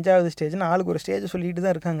ஸ்டேஜுங்கிறான், 5வது ஸ்டேஜ்னு ஆளுக்கு ஒரு ஸ்டேஜ் சொல்லிட்டு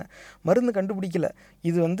தான் இருக்காங்க. மருந்து கண்டுபிடிக்கல.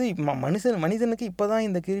 இது வந்து மனிதனுக்கு இப்போ தான்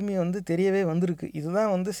இந்த கிருமி வந்து தெரியவே வந்திருக்கு.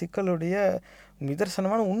 இதுதான் வந்து சிக்கலுடைய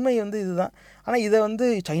நிதர்சனமான உண்மை வந்து இதுதான். ஆனால் இதை வந்து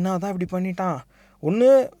சைனா தான் இப்படி பண்ணிட்டான்.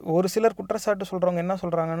 ஒரு சிலர் குற்றச்சாட்டு சொல்கிறவங்க என்ன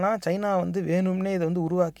சொல்கிறாங்கன்னா, சைனா வந்து வேணும்னே இதை வந்து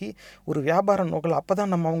உருவாக்கி ஒரு வியாபார நோக்கில், அப்போ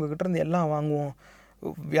தான் நம்ம அவங்கக்கிட்ட இருந்து எல்லாம் வாங்குவோம்,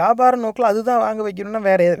 வியாபார நோக்கில் அதுதான் வாங்க வைக்கணும்னா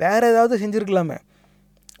வேறு ஏதாவது செஞ்சுருக்கலாமே.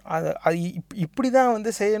 அது இப்படி தான்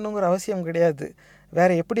வந்து செய்யணுங்கிற அவசியம் கிடையாது.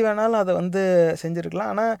 வேறு எப்படி வேணாலும் அதை வந்து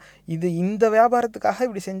செஞ்சுருக்கலாம். ஆனால் இந்த வியாபாரத்துக்காக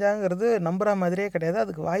இப்படி செஞ்சாங்கிறது நம்புகிற மாதிரியே கிடையாது,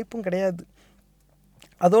 அதுக்கு வாய்ப்பும் கிடையாது.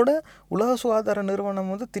 அதோட உலக சுகாதார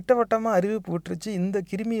நிறுவனம் வந்து திட்டவட்டமாக அறிவிப்பு விட்டுருச்சு, இந்த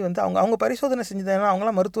கிருமி வந்து அவங்க பரிசோதனை செஞ்சுதான். ஏன்னா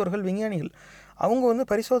அவங்களாம் மருத்துவர்கள், விஞ்ஞானிகள். அவங்க வந்து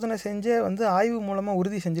பரிசோதனை செஞ்சே வந்து ஆய்வு மூலமாக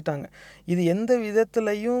உறுதி செஞ்சுட்டாங்க, இது எந்த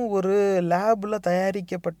விதத்துலையும் ஒரு லேபில்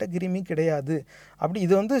தயாரிக்கப்பட்ட கிருமி கிடையாது அப்படி.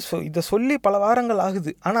 இது வந்து இதை சொல்லி பல வாரங்கள்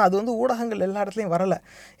ஆகுது. ஆனால் அது வந்து ஊடகங்கள் எல்லா இடத்துலையும் வரலை.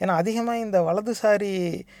 ஏன்னா அதிகமாக இந்த வலதுசாரி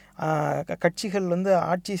கட்சிகள் வந்து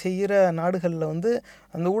ஆட்சி செய்கிற நாடுகளில் வந்து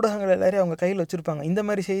அந்த ஊடகங்கள் எல்லாரையும் அவங்க கையில் வச்சுருப்பாங்க. இந்த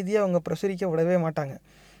மாதிரி செய்தியை அவங்க பிரசுரிக்க விடவே மாட்டாங்க.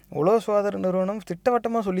 உலக சுகாதார நிறுவனம்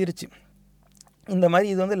திட்டவட்டமாக சொல்லிருச்சு, இந்த மாதிரி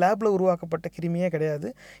இது வந்து லேபில் உருவாக்கப்பட்ட கிருமியே கிடையாது,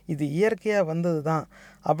 இது இயற்கையாக வந்தது தான்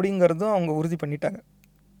அப்படிங்கிறதும் அவங்க உறுதி பண்ணிட்டாங்க.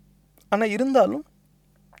 ஆனால் இருந்தாலும்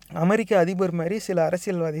அமெரிக்க அதிபர் மாதிரி சில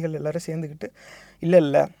அரசியல்வாதிகள் எல்லோரும் சேர்ந்துக்கிட்டு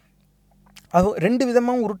இல்லை அது 2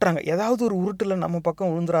 விதமாகவும் உருட்டுறாங்க. ஏதாவது ஒரு உருட்டில் நம்ம பக்கம்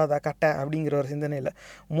விழுந்துராதா கட்டை அப்படிங்கிற ஒரு சிந்தனையில்.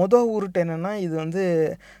 உருட்டு என்னென்னா, இது வந்து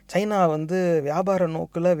சைனா வந்து வியாபார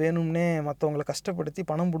நோக்கில் வேணும்னே மற்றவங்களை கஷ்டப்படுத்தி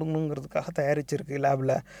பணம் பிடுங்கணுங்கிறதுக்காக தயாரிச்சிருக்கு,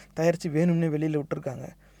 லேபில் தயாரித்து வேணும்னே வெளியில் விட்டுருக்காங்க.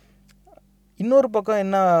 இன்னொரு பக்கம்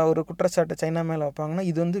என்ன ஒரு குற்றச்சாட்டு சைனா மேலே வைப்பாங்கன்னா,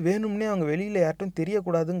 இது வந்து வேணும்னே அவங்க வெளியில் யார்ட்டும்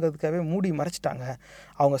தெரியக்கூடாதுங்கிறதுக்காகவே மூடி மறைச்சிட்டாங்க,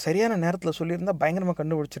 அவங்க சரியான நேரத்தில் சொல்லியிருந்தால் பயங்கரமாக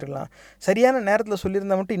கண்டுபிடிச்சிருக்கலாம், சரியான நேரத்தில்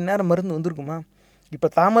சொல்லியிருந்தால் மட்டும் இந்நேரம் மருந்து வந்திருக்குமா? இப்போ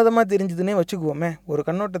தாமதமாக தெரிஞ்சுதுன்னே வச்சுக்குவோமே, ஒரு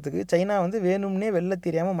கண்ணோட்டத்துக்கு சைனா வந்து வேணும்னே வெளில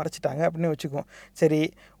தெரியாமல் மறைச்சிட்டாங்க அப்படின்னு வச்சுக்குவோம். சரி,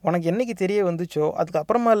 உனக்கு என்றைக்கு தெரிய வந்துச்சோ அதுக்கு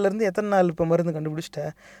அப்புறமாலேருந்து எத்தனை நாள் இப்போ மருந்து கண்டுபிடிச்சிட்ட?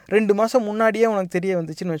 2 மாதம் முன்னாடியே உனக்கு தெரிய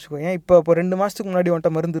வந்துச்சுன்னு வச்சுக்கோ. ஏன் இப்போ 2 மாதத்துக்கு முன்னாடி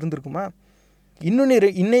உன்ட்ட மருந்து இருந்திருக்குமா?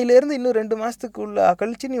 இன்னையிலேருந்து இன்னும் 2 மாதத்துக்குள்ள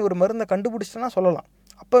கழித்து நீ ஒரு மருந்தை கண்டுபிடிச்சிட்டனா சொல்லலாம்,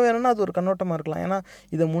 அப்போ வேணும்னா அது ஒரு கண்ணோட்டமாக இருக்கலாம். ஏன்னா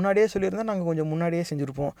இதை முன்னாடியே சொல்லியிருந்தால் நாங்கள் கொஞ்சம் முன்னாடியே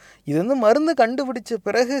செஞ்சுருப்போம். இது வந்து மருந்து கண்டுபிடிச்ச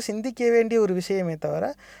பிறகு சிந்திக்க வேண்டிய ஒரு விஷயமே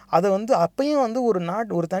தவிர, அதை வந்து அப்பையும் வந்து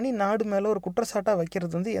ஒரு தனி நாடு மேலே ஒரு குற்றச்சாட்டாக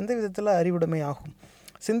வைக்கிறது வந்து எந்த விதத்தில் அறிவுடைமை ஆகும்?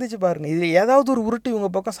 சிந்திச்சு பாருங்கள். இது ஏதாவது ஒரு உருட்டு இவங்க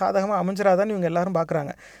பக்கம் சாதகமாக அமைஞ்சிராதான்னு இவங்க எல்லாரும்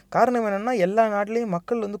பார்க்குறாங்க. காரணம் என்னென்னா, எல்லா நாட்டிலையும்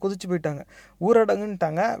மக்கள் வந்து கொதிச்சு போயிட்டாங்க,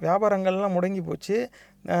 ஊரடங்குன்ட்டாங்க, வியாபாரங்கள்லாம் முடங்கி போச்சு,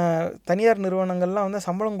 தனியார் நிறுவனங்கள்லாம் வந்து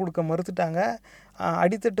சம்பளம் கொடுக்க மறுத்துட்டாங்க,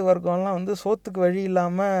 அடித்தட்டு வர்க்கம்லாம் வந்து சோத்துக்கு வழி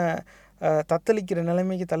இல்லாமல் தத்தளிக்கிற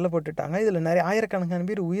நிலைமைக்கு தள்ளப்பட்டுட்டாங்க. இதில் நிறைய ஆயிரக்கணக்கான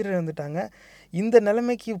பேர் உயிரிழந்துட்டாங்க. இந்த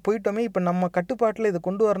நிலைமைக்கு போயிட்டோமே, இப்போ நம்ம கட்டுப்பாட்டில் இதை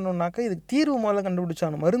கொண்டு வரணுன்னாக்கா இதுக்கு தீர்வு முதல்ல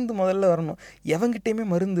கண்டுபிடிச்சாகணும், மருந்து முதல்ல வரணும். எவங்கிட்டையுமே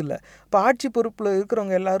மருந்து இல்லை. இப்போ ஆட்சி பொறுப்பில்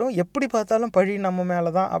இருக்கிறவங்க எல்லாரும் எப்படி பார்த்தாலும் பழி நம்ம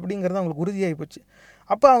மேலே தான் அப்படிங்கிறது அவங்களுக்கு உறுதியாகி போச்சு.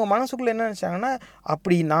 அப்போ அவங்க மனசுக்குள்ளே என்ன நினச்சாங்கன்னா,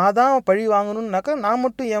 அப்படி நான் தான் பழி வாங்கணுன்னாக்கா நான்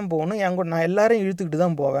மட்டும் ஏன் போகணும், என் கூட நான் எல்லாரையும் இழுத்துக்கிட்டு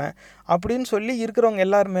தான் போவேன் அப்படின்னு சொல்லி இருக்கிறவங்க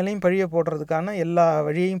எல்லார் மேலேயும் பழியை போடுறதுக்கான எல்லா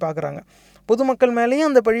வழியையும் பார்க்குறாங்க. பொதுமக்கள் மேலேயும்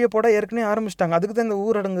அந்த பழியை போட ஏற்கனவே ஆரம்பிச்சிட்டாங்க. அதுக்கு தான் இந்த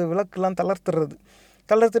ஊரடங்கு விலக்கெல்லாம் தளர்த்துறது.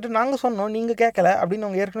 தளர்த்துட்டு நாங்கள் சொன்னோம் நீங்கள் கேட்கல அப்படின்னு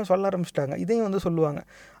அவங்க ஏற்கனவே சொல்ல ஆரம்பிச்சிட்டாங்க. இதையும் வந்து சொல்லுவாங்க.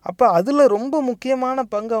 அப்போ அதில் ரொம்ப முக்கியமான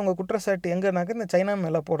பங்கு அவங்க குற்றச்சாட்டு எங்கேனாக்க இந்த சைனா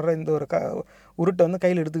மேலே போடுற இந்த ஒரு உருட்டை வந்து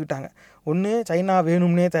கையில் எடுத்துக்கிட்டாங்க. ஒன்று சைனா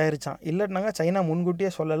வேணும்னே தயாரித்தான், இல்லைனாங்க சைனா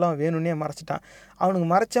முன்கூட்டியே சொல்லலாம் வேணும்னே மறைச்சிட்டான். அவனுக்கு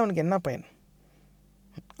மறைச்சி அவனுக்கு என்ன பயன்?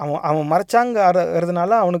 அவன்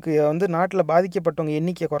மறைச்சாங்கிறதுனால அவனுக்கு வந்து நாட்டில் பாதிக்கப்பட்டவங்க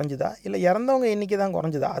எண்ணிக்கை குறைஞ்சுதா, இல்லை இறந்தவங்க எண்ணிக்கை தான்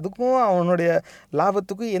குறைஞ்சுதா? அதுக்கும் அவனுடைய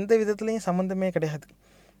லாபத்துக்கும் எந்த விதத்துலேயும் சம்மந்தமே கிடையாது.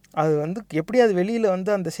 அது வந்து எப்படி அது வெளியில்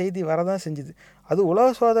வந்து அந்த செய்தி வரதான் செஞ்சுது. அது உலக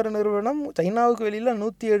சுகாதார நிறுவனம் சைனாவுக்கு வெளியில்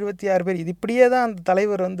 176 பேர், இது இப்படியே தான் அந்த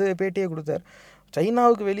தலைவர் வந்து பேட்டியை கொடுத்தார்.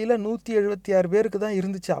 சைனாவுக்கு வெளியில் 176 பேருக்கு தான்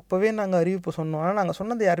இருந்துச்சு, அப்போவே நாங்கள் அறிவிப்பு சொன்னோம், ஆனால் நாங்கள்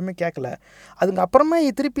சொன்னதை யாருமே கேட்கல. அதுக்கு அப்புறமா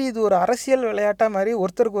திருப்பி இது ஒரு அரசியல் விளையாட்டாக மாதிரி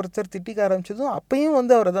ஒருத்தருக்கு ஒருத்தர் திட்டிக்க ஆரம்பிச்சதும் அப்பையும்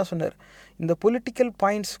வந்து அவர் தான் சொன்னார், இந்த பொலிட்டிக்கல்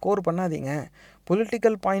பாயிண்ட்ஸ் ஸ்கோர் பண்ணாதீங்க,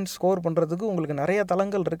 பொலிட்டிக்கல் பாயிண்ட்ஸ் ஸ்கோர் பண்ணுறதுக்கு உங்களுக்கு நிறைய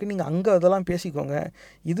தளங்கள் இருக்குது, நீங்கள் அங்கே அதெல்லாம் பேசிக்கோங்க.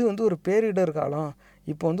 இது வந்து ஒரு பேரிடர் காலம்,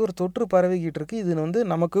 இப்போ வந்து ஒரு தொற்று பரவிக்கிட்டு இருக்குது, இது வந்து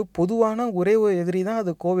நமக்கு பொதுவான ஒரே ஒரு எதிரி தான்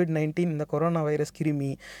அது COVID-19, இந்த கொரோனா வைரஸ் கிருமி,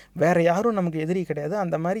 வேறு யாரும் நமக்கு எதிரி கிடையாது.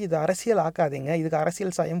 அந்த மாதிரி இது அரசியல் ஆக்காதீங்க, இதுக்கு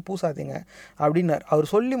அரசியல் சாயம் பூசாதீங்க அப்படின்னார்.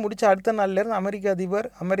 அவர் சொல்லி முடித்த அடுத்த நாள்லேருந்து அமெரிக்க அதிபர்,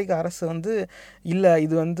 அமெரிக்க அரசு வந்து இல்லை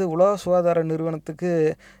இது வந்து உலக சுகாதார நிறுவனத்துக்கு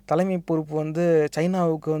தலைமை பொறுப்பு வந்து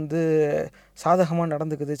சைனாவுக்கு வந்து சாதகமாக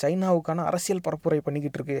நடந்துக்குது, சைனாவுக்கான அரசியல் பரப்புரை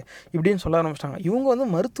பண்ணிக்கிட்டு இருக்கு இப்படின்னு சொல்ல ஆரம்பிச்சிட்டாங்க. இவங்க வந்து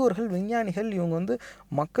மருத்துவர்கள், விஞ்ஞானிகள், இவங்க வந்து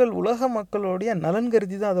உலக மக்களுடைய நலன்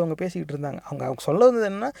கருதி தான் அதை அவங்க பேசிக்கிட்டு இருந்தாங்க. அவங்க சொல்ல வந்தது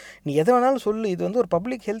என்னன்னா, நீ எதை வேணாலும் சொல்லு, இது வந்து ஒரு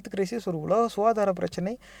பப்ளிக் ஹெல்த் கிரைசிஸ், ஒரு உலக சுகாதார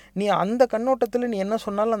பிரச்சனை, நீ அந்த கண்ணோட்டத்தில் நீ என்ன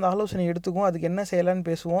சொன்னாலும் அந்த ஆலோசனை எடுத்துக்குவோம், அதுக்கு என்ன செய்யலான்னு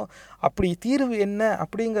பேசுவோம், அப்படி தீர்வு என்ன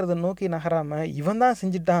அப்படிங்கிறத நோக்கி நகராமல் இவன் தான்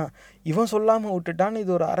செஞ்சுட்டான், இவன் சொல்லாமல் விட்டுட்டான்னு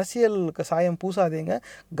இது ஒரு அரசியலுக்கு சாயம் பூசாதீங்க,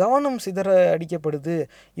 கவனம் சிதற அடிக்கப்படுது,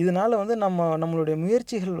 இதனால் வந்து நம்மளுடைய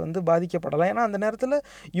முயற்சிகள் வந்து பாதிக்கப்படலாம். ஏன்னா அந்த நேரத்தில்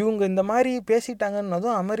இவங்க இந்த மாதிரி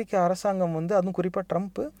பேசிட்டாங்கன்னதும் அமெரிக்க அரசாங்கம் வந்து, அதுவும் குறிப்பாக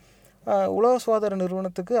ட்ரம்ப்பு, உலக சுகாதார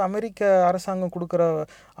நிறுவனத்துக்கு அமெரிக்க அரசாங்கம்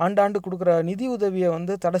ஆண்டாண்டு கொடுக்குற நிதி உதவியை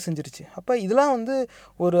வந்து தடை செஞ்சிருச்சு. அப்போ இதெல்லாம் வந்து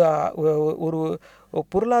ஒரு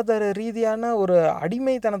பொருளாதார ரீதியான ஒரு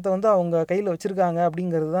அடிமைத்தனத்தை வந்து அவங்க கையில் வச்சுருக்காங்க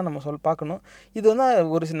அப்படிங்கிறது தான் நம்ம பார்க்கணும். இது வந்து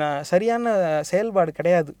ஒரு சரியான செயல்பாடு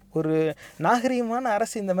கிடையாது. ஒரு நாகரிகமான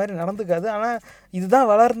அரசு இந்த மாதிரி நடந்துக்காது. ஆனால் இதுதான்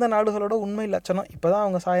வளர்ந்த நாடுகளோட உண்மை லட்சணம். இப்போ தான்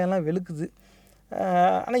அவங்க சாயெல்லாம் வெளுக்குது.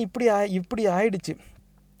 ஆனால் இப்படி ஆயிடுச்சு.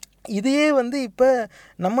 இதையே வந்து இப்போ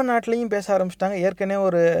நம்ம நாட்டிலையும் பேச ஆரம்பிச்சிட்டாங்க. ஏற்கனவே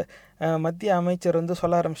ஒரு மத்திய அமைச்சர் வந்து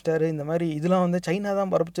சொல்ல ஆரம்பிச்சிட்டாரு, இந்த மாதிரி இதெல்லாம் வந்து சைனா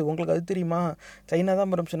தான் பரப்பிச்சு, உங்களுக்கு அது தெரியுமா, சைனா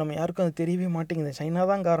தான் பரப்பிச்சு, நம்ம யாருக்கும் அது தெரியவே மாட்டேங்குது, சைனா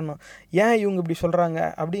தான் காரணம், ஏன் இவங்க இப்படி சொல்கிறாங்க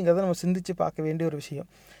அப்படிங்கிறத நம்ம சிந்தித்து பார்க்க வேண்டிய ஒரு விஷயம்.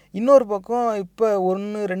 இன்னொரு பக்கம் இப்போ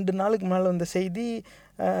 1-2 நாளுக்கு முன்னால் வந்த செய்தி,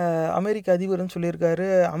 அமெரிக்க அதிபர்னு சொல்லியிருக்காரு,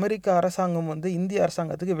 அமெரிக்க அரசாங்கம் வந்து இந்திய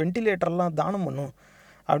அரசாங்கத்துக்கு வெண்டிலேட்டர்லாம் தானம் பண்ணும்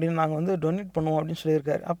அப்படின்னு, நாங்கள் வந்து டொனேட் பண்ணுவோம் அப்படின்னு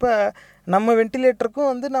சொல்லியிருக்காரு. அப்போ நம்ம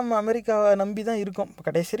வெண்டிலேட்டருக்கும் வந்து நம்ம அமெரிக்காவை நம்பி தான் இருக்கோம், இப்போ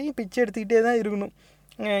கடைசி பிச்சை எடுத்துக்கிட்டே தான் இருக்கணும்,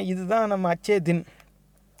 இதுதான் நம்ம அச்சே தின்.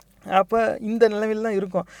 அப்போ இந்த நிலைமையில் தான்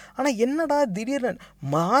இருக்கும். ஆனால் என்னடா திடீர்னு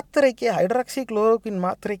மாத்திரைக்கு, ஹைட்ராக்சி குளோரோக்வின்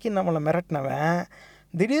மாத்திரைக்கு நம்மளை மிரட்டினவன்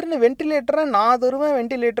திடீர்னு வெண்டிலேட்டரை நான் தருவேன்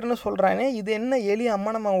வெண்டிலேட்டர்னு சொல்கிறானே, இது என்ன எளிய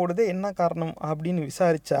அம்மனமாக ஓடுது, என்ன காரணம் அப்படின்னு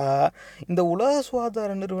விசாரித்தா, இந்த உலக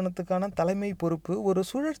சுகாதார நிறுவனத்துக்கான தலைமை பொறுப்பு ஒரு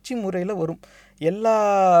சுழற்சி முறையில் வரும். எல்லா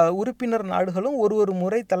உறுப்பினர் நாடுகளும் ஒரு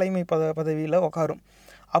முறை தலைமை பதவியில் உட்காரும்.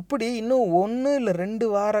 அப்படி இன்னும் 1 இல்லை 2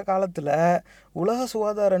 வார காலத்தில் உலக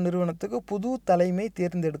சுகாதார நிறுவனத்துக்கு புது தலைமை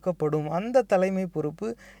தேர்ந்தெடுக்கப்படும். அந்த தலைமை பொறுப்பு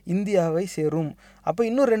இந்தியாவை சேரும். அப்போ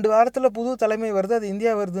இன்னும் 2 வாரத்தில் புது தலைமை வருது, அது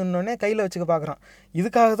இந்தியா வருதுன்னொடனே கையில் வச்சுக்க பார்க்குறான்.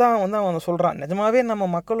 இதுக்காக தான் வந்து அவன் சொல்கிறான், நிஜமாவே நம்ம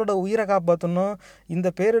மக்களோட உயிரை காப்பாற்றணும், இந்த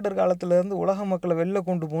பேரிடர் காலத்திலேருந்து உலக மக்களை வெளில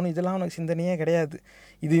கொண்டு போகணும், இதெல்லாம் அவனுக்கு சிந்தனையே கிடையாது.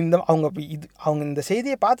 அவங்க இந்த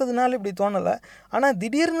செய்தியை பார்த்ததுனால இப்படி தோணலை. ஆனால்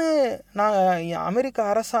திடீர்னு நான் அமெரிக்க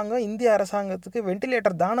அரசாங்கம் இந்திய அரசாங்கத்துக்கு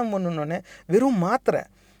வெண்டிலேட்டர் தானம் பண்ணணுன்னே வெறும் மாத்திரை,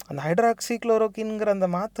 அந்த ஹைட்ராக்சி குளோரோக்வின்ங்கிற அந்த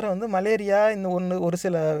மாத்திரை வந்து மலேரியா இந்த ஒரு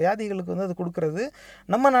சில வியாதிகளுக்கு வந்து அது கொடுக்குறது,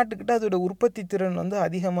 நம்ம நாட்டுக்கிட்ட அதோட உற்பத்தி திறன் வந்து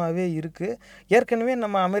அதிகமாகவே இருக்குது. ஏற்கனவே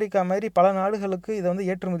நம்ம அமெரிக்கா மாதிரி பல நாடுகளுக்கு இதை வந்து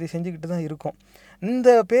ஏற்றுமதி செஞ்சுக்கிட்டு தான் இருக்கோம். இந்த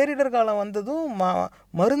பேரிடர் காலம் வந்ததும்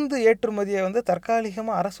மருந்து ஏற்றுமதியை வந்து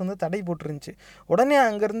தற்காலிகமாக அரசு வந்து தடை போட்டுருந்துச்சு. உடனே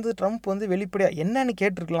அங்கேருந்து ட்ரம்ப் வந்து வெளிப்படையாக என்னன்னு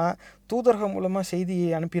கேட்டிருக்கலாம், தூதரகம் மூலமாக செய்தியை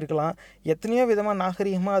அனுப்பியிருக்கலாம், எத்தனையோ விதமாக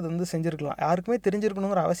நாகரிகமாக அது வந்து செஞ்சுருக்கலாம், யாருக்குமே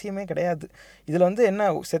தெரிஞ்சிருக்கணுங்கிற அவசியமே கிடையாது. இதில் வந்து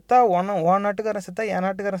என்ன, செத்தா உன் நாட்டுக்காரன் செத்தா என்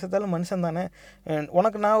நாட்டுக்காரன் செத்தாலும் மனுஷன் தானே,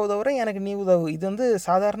 உனக்கு நான் உதவுறேன் எனக்கு நீ உதவு, இது வந்து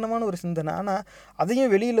சாதாரணமான ஒரு சிந்தனை. ஆனால்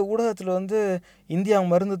அதையும் வெளியில் ஊடகத்தில் வந்து இந்தியா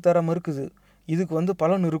மருந்து தர மறுக்குது, இதுக்கு வந்து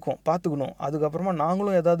பலன் இருக்கும், பார்த்துக்கணும், அதுக்கப்புறமா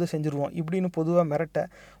நாங்களும் ஏதாவது செஞ்சுருவோம் இப்படின்னு பொதுவாக மிரட்ட,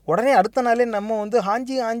 உடனே அடுத்த நாளே நம்ம வந்து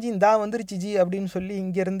ஆஞ்சி இந்தா வந்துருச்சு ஜி அப்படின்னு சொல்லி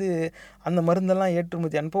இங்கேருந்து அந்த மருந்தெல்லாம்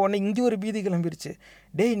ஏற்றுமதி அனுப்ப உடனே இங்கே ஒரு பீதி கிளம்பிருச்சு.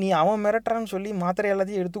 டேய், நீ அவன் மிரட்டுறான்னு சொல்லி மாத்திரை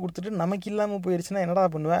எல்லாத்தையும் எடுத்து கொடுத்துட்டு நமக்கு இல்லாமல் போயிடுச்சுன்னா என்னடா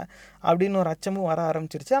பண்ணுவேன் அப்படின்னு ஒரு அச்சமும் வர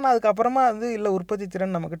ஆரம்பிச்சிருச்சு. ஆனால் அதுக்கப்புறமா வந்து இல்லை, உற்பத்தி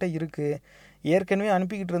திறன் நம்மக்கிட்ட இருக்குது, ஏற்கனவே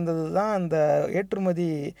அனுப்பிக்கிட்டு இருந்தது தான் அந்த ஏற்றுமதி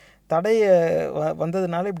தடைய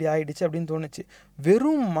வந்ததுனால இப்படி ஆயிடுச்சு அப்படின்னு தோணுச்சு.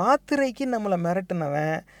 வெறும் மாத்திரைக்கு நம்மளை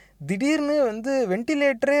மிரட்டினவன் திடீர்னு வந்து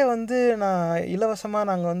வெண்டிலேட்டரே வந்து இலவசமாக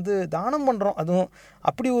நாங்கள் வந்து தானம் பண்ணுறோம், அதுவும்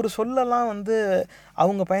அப்படி ஒரு சொல்லலாம் வந்து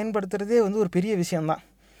அவங்க பயன்படுத்துகிறதே வந்து ஒரு பெரிய விஷயந்தான்.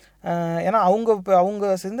 ஏன்னா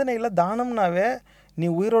அவங்க சிந்தனையில் தானம்னாவே நீ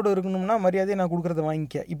உயிரோடு இருக்கணும்னா மரியாதையை நான் கொடுக்குறத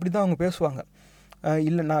வாங்கிக்க, இப்படி தான் அவங்க பேசுவாங்க.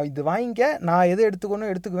 இல்லை, நான் இது வாங்கிக்க, நான் எதை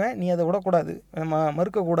எடுத்துக்குவேன், நீ அதை விடக்கூடாது,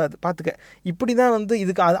 மறுக்கக்கூடாது, பார்த்துக்க, இப்படி தான் வந்து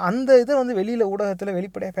இதுக்கு அந்த இதை வந்து வெளியில் ஊடகத்தில்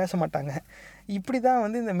வெளிப்படையாக பேச மாட்டாங்க. இப்படி தான்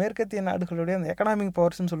வந்து இந்த மேற்கத்திய நாடுகளுடைய அந்த எக்கனாமிக்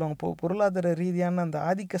பவர்ஸ்ன்னு சொல்லுவாங்க, பொருளாதார ரீதியான அந்த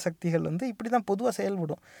ஆதிக்க சக்திகள் வந்து இப்படி தான் பொதுவாக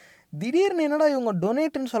செயல்படும். திடீர்னு என்னடா இவங்க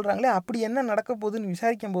டொனேட்டுன்னு சொல்கிறாங்களே, அப்படி என்ன நடக்க போகுதுன்னு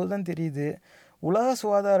விசாரிக்கும் போது தான் தெரியுது, உலக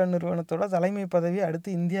சுகாதார நிறுவனத்தோட தலைமை பதவி அடுத்து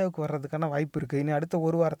இந்தியாவுக்கு வர்றதுக்கான வாய்ப்பு இருக்குது. இனி அடுத்த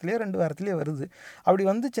 1 வாரத்துலேயோ 2 வாரத்துலேயோ வருது. அப்படி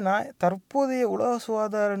வந்துச்சுன்னா தற்போதைய உலக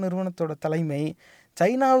சுகாதார நிறுவனத்தோட தலைமை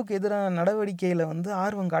சைனாவுக்கு எதிரான நடவடிக்கையில் வந்து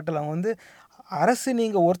ஆர்வம் காட்டலாம். வந்து அரசு,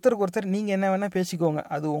 நீங்கள் ஒருத்தருக்கு ஒருத்தர் நீங்கள் என்ன வேணால் பேசிக்கோங்க,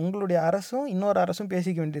 அது உங்களுடைய அரசும் இன்னொரு அரசும்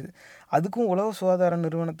பேசிக்க வேண்டியது, அதுக்கும் உலக சுகாதார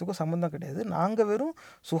நிறுவனத்துக்கும் சம்மந்தம் கிடையாது. நாங்கள் வெறும்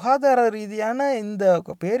சுகாதார ரீதியான இந்த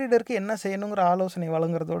பேரிடருக்கு என்ன செய்யணுங்கிற ஆலோசனை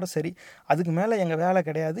வழங்குறதோட சரி, அதுக்கு மேலே எங்கள் வேலை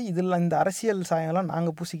கிடையாது. இதில் இந்த அரசியல் சாயம்லாம்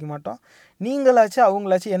நாங்கள் பூசிக்க மாட்டோம், நீங்களாச்சும்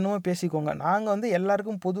அவங்களாச்சும் என்னமோ பேசிக்கோங்க, நாங்கள் வந்து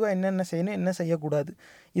எல்லாருக்கும் பொதுவாக என்னென்ன செய்யணும் என்ன செய்யக்கூடாது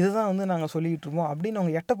இதுதான் வந்து நாங்கள் சொல்லிக்கிட்டு இருப்போம் அப்படின்னு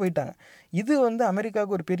அவங்க எட்ட போயிட்டாங்க. இது வந்து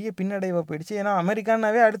அமெரிக்காவுக்கு ஒரு பெரிய பின்னடைவாக போயிடுச்சு. ஏன்னா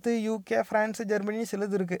அமெரிக்கானாவே அடுத்து UK, ஃப்ரான்ஸ், ஜெர்மனி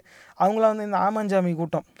சிலது இருக்குது. அவங்களாம் வந்து இந்த ஆமாஞ்சாமி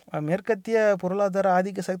கூட்டம், மேற்கத்திய பொருளாதார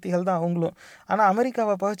ஆதிக்க சக்திகள் தான் அவங்களும். ஆனால்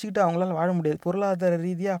அமெரிக்காவை பகிச்சிக்கிட்டு அவங்களால வாழ முடியாது, பொருளாதார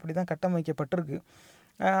ரீதியாக அப்படி தான் கட்டமைக்கப்பட்டிருக்கு.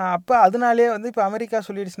 அப்போ அதனாலே வந்து இப்போ அமெரிக்கா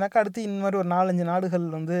சொல்லிடுச்சுனாக்கா அடுத்து இந்த மாதிரி ஒரு 4-5 நாடுகள்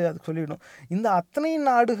வந்து அதுக்கு சொல்லிவிடும். இந்த அத்தனை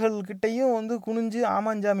நாடுகள்கிட்டையும் வந்து குனிஞ்சு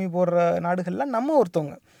ஆமாஞ்சாமி போடுற நாடுகள்லாம் நம்ம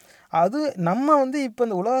ஒருத்தவங்க. அது நம்ம வந்து இப்போ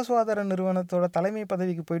இந்த உலக சுகாதார நிறுவனத்தோட தலைமை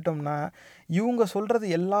பதவிக்கு போயிட்டோம்னா இவங்க சொல்கிறது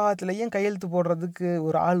எல்லாத்துலேயும் கையெழுத்து போடுறதுக்கு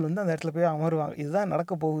ஒரு ஆள் வந்து அந்த இடத்துல போய் அமருவாங்க. இதுதான்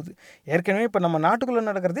நடக்க போகுது. ஏற்கனவே இப்போ நம்ம நாட்டுக்குள்ளே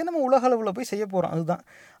நடக்கிறதே நம்ம உலக அளவில் போய் செய்ய போகிறோம். அதுதான்,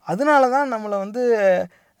 அதனால தான் நம்மளை வந்து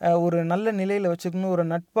ஒரு நல்ல நிலையில் வச்சுக்கணும், ஒரு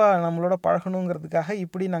நட்பாக நம்மளோட பழகணுங்கிறதுக்காக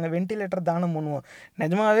இப்படி நாங்கள் வெண்டிலேட்டர் தானம் பண்ணுவோம்.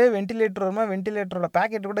 நிஜமாகவே வெண்டிலேட்டர் வருமா, வெண்டிலேட்டரோட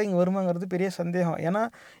பேக்கெட் கூட இங்கே வருமாங்கிறது பெரிய சந்தேகம். ஏன்னா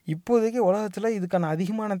இப்போதைக்கு உலகத்தில் இதுக்கான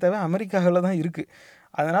அதிகமான தேவை அமெரிக்காவில் தான் இருக்குது.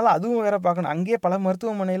 அதனால் அதுவும் வேறு பார்க்கணும். அங்கேயே பல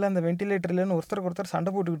மருத்துவமனையில் அந்த வெண்டிலேட்டர்லேன்னு ஒருத்தருக்கு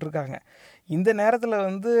சண்டை போட்டுக்கிட்டு இருக்காங்க. இந்த நேரத்தில்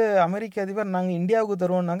வந்து அமெரிக்க அதிபர் நாங்கள் இந்தியாவுக்கு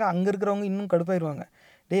தருவோம்னாங்க, அங்கே இருக்கிறவங்க இன்னும் கடுப்பாயிருவாங்க.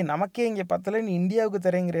 டேய், நமக்கே இங்கே பத்தலை, நீ இந்தியாவுக்கு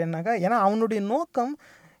தரேங்கிறேன்னாக்கா. ஏன்னா அவனுடைய நோக்கம்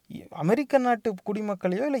அமெரிக்க நாட்டு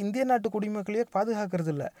குடிமக்களையோ இல்லை இந்திய நாட்டு குடிமக்களையோ பாதுகாக்கிறது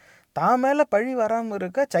இல்லை, தான் மேலே பழி வராமல்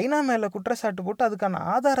இருக்க சைனா மேலே குற்றச்சாட்டு போட்டு அதுக்கான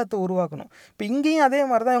ஆதாரத்தை உருவாக்கணும். இப்போ இங்கேயும் அதே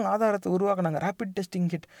மாதிரி தான் இவங்க ஆதாரத்தை உருவாக்குனாங்க. ரேபிட் டெஸ்டிங்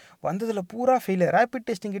கிட் வந்ததில் பூரா failure. Rapid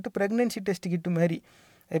testing kit pregnancy test kit மாதிரி.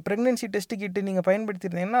 ப்ரெக்னென்சி டெஸ்ட் கிட்டு நீங்கள்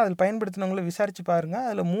பயன்படுத்தியிருந்தீங்கன்னா அதில் பயன்படுத்தினவங்களை விசாரித்து பாருங்கள்,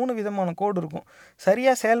 அதில் 3 விதமான கோடு இருக்கும்.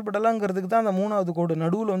 சரியாக செயல்படலாங்கிறதுக்கு தான் அந்த 3வது கோடு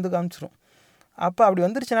நடுவில் வந்து காமிச்சிரும். அப்போ அப்படி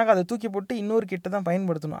வந்துருச்சுனாக்கா அதை தூக்கி போட்டு இன்னொரு கிட்டை தான்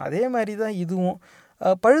பயன்படுத்தணும். அதே மாதிரி தான் இதுவும்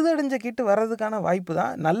பழுதடைஞ்ச கிட்டு வர்றதுக்கான வாய்ப்பு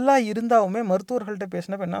தான். நல்லா இருந்தாலுமே மருத்துவர்கள்ட்ட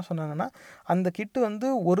பேசினப்போ என்ன சொன்னாங்கன்னா, அந்த கிட்டு வந்து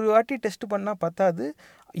ஒரு வாட்டி டெஸ்ட் பண்ணால் பத்தாது,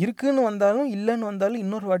 இருக்குன்னு வந்தாலும் இல்லைன்னு வந்தாலும்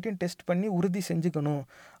இன்னொரு வாட்டியும் டெஸ்ட் பண்ணி உறுதி செஞ்சுக்கணும்,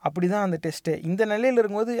 அப்படி தான் அந்த டெஸ்ட்டு. இந்த நிலையில்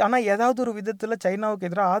இருக்கும்போது ஆனால் ஏதாவது ஒரு விதத்தில் சைனாவுக்கு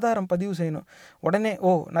எதிராக ஆதாரம் பதிவு செய்யணும். உடனே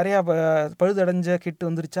நிறையா பழுதடைஞ்ச கிட்டு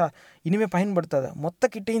வந்துருச்சா, இனிமேல் பயன்படுத்தாத, மொத்த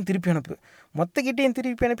கிட்டையும்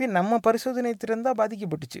திருப்பி அனுப்பி நம்ம பரிசோதனை திறந்தால்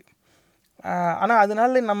பாதிக்கப்பட்டுச்சு. ஆனால்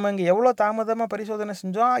அதனால நம்ம இங்கே எவ்வளோ தாமதமாக பரிசோதனை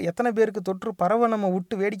செஞ்சோம், எத்தனை பேருக்கு தொற்று பரவ நம்ம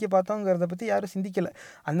விட்டு வேடிக்கை பார்த்தோங்கிறத பற்றி யாரும் சிந்திக்கலை.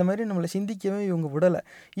 அந்த மாதிரி நம்மளை சிந்திக்கவே இவங்க விடலை.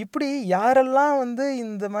 இப்படி யாரெல்லாம் வந்து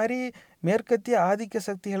இந்த மாதிரி மேற்கத்திய ஆதிக்க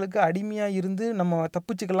சக்திகளுக்கு அடிமையாக இருந்து நம்ம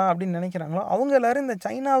தப்பிச்சுக்கலாம் அப்படின்னு நினைக்கிறாங்களோ அவங்க எல்லோரும் இந்த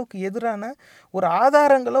சைனாவுக்கு எதிரான ஒரு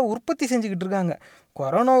ஆதாரங்களை உற்பத்தி செஞ்சுக்கிட்டு இருக்காங்க.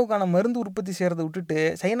 கொரோனாவுக்கான மருந்து உற்பத்தி செய்கிறத விட்டுட்டு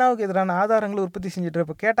சைனாவுக்கு எதிரான ஆதாரங்களை உற்பத்தி செஞ்சுட்டு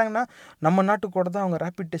இப்போ கேட்டாங்கன்னா நம்ம நாட்டுக்கு கூட தான் அவங்க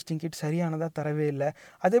ரேபிட் டெஸ்டிங் கிட் சரியானதாக தரவே இல்லை,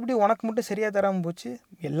 அது எப்படி உனக்கு மட்டும் சரியாக தராமல் போச்சு,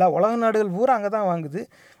 எல்லா உலக நாடுகள் பூரா அங்கே தான் வாங்குது,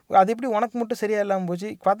 அது எப்படி உனக்கு மட்டும் சரியாக இல்லாமல் போச்சு.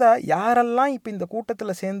 பார்த்தா யாரெல்லாம் இப்போ இந்த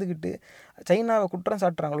கூட்டத்தில் சேர்ந்துக்கிட்டு சைனாவை குற்றம்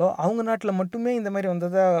சாட்டுறாங்களோ அவங்க நாட்டில் மட்டுமே இந்த மாதிரி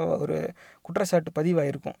வந்ததாக ஒரு குற்றச்சாட்டு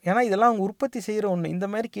பதிவாயிருக்கும். ஏன்னா இதெல்லாம் அவங்க உற்பத்தி செய்கிற ஒன்று. இந்த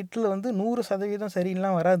மாதிரி கிட்டில் வந்து 100%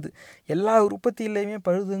 சரியில்லாம் வராது, எல்லா உற்பத்தியிலையுமே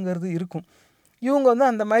பழுதுங்கிறது இருக்கும். இவங்க வந்து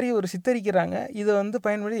அந்த மாதிரி ஒரு சித்தரிக்கிறாங்க. இதை வந்து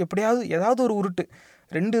பயன்படுத்தி எப்படியாவது ஏதாவது ஒரு உருட்டு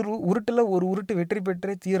 2 உருட்டில் ஒரு உருட்டு வெற்றி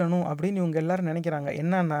பெற்றே தீரணும் அப்படின்னு இவங்க எல்லாரும் நினைக்கிறாங்க.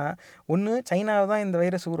 என்னன்னா, ஒன்று சைனாவை தான் இந்த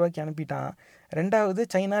வைரஸ் உருவாக்கி அனுப்பிட்டான், 2வது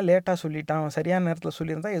சைனா லேட்டாக சொல்லிட்டான், அவன் சரியான நேரத்தில்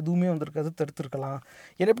சொல்லியிருந்தா எதுவுமே வந்திருக்காது, தடுத்துருக்கலாம்.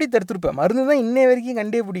 எப்படி தடுத்துருப்பேன்? மருந்து தான் இன்னை வரைக்கும்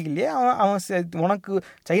கண்டே பிடிக்கலையே. அவன் உனக்கு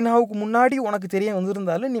சைனாவுக்கு முன்னாடி உனக்கு தெரிய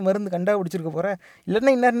வந்திருந்தாலும் நீ மருந்து கண்டுபிடிச்சிருக்க போகிற,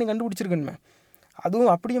 இல்லைன்னா இந்நேரம் நீ கண்டுபிடிச்சிருக்கணுமே. அதுவும்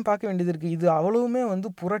அப்படியும் பார்க்க வேண்டியது இருக்குது. இது அவ்வளவுமே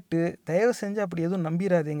புரட்டு. தயவு செஞ்சு அப்படி எதுவும்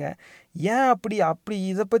நம்பிடாதீங்க. ஏன் அப்படி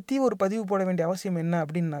இதை பற்றி ஒரு பதிவு போட வேண்டிய அவசியம் என்ன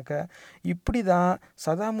அப்படின்னாக்கா, இப்படி தான்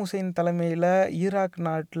சதாம் ஹுசைன் தலைமையில் ஈராக்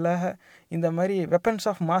நாட்டில் இந்த மாதிரி வெப்பன்ஸ்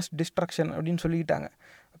ஆஃப் மாஸ் டிஸ்ட்ரக்ஷன் அப்படின்னு சொல்லிக்கிட்டாங்க.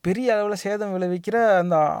 பெரிய அளவில் சேதம் விளைவிக்கிற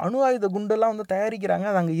அந்த அணு ஆயுத குண்டெல்லாம் தயாரிக்கிறாங்க.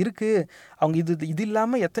 அது அங்கே இருக்குது. அவங்க இது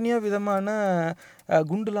இல்லாமல் எத்தனையோ விதமான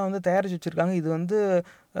குண்டுலாம் தயாரித்து வச்சுருக்காங்க. இது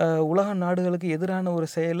உலக நாடுகளுக்கு எதிரான ஒரு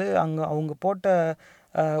செயல். அவங்க போட்ட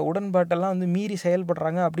உடன்பாட்டெல்லாம் மீறி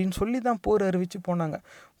செயல்படுறாங்க அப்படின்னு சொல்லி தான் போர் அறிவித்து போனாங்க.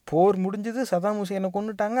 போர் முடிஞ்சது, சதாம் ஹுசைனை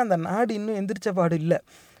கொண்டுட்டாங்க. அந்த நாடு இன்னும் எந்திரிச்ச பாடு இல்லை.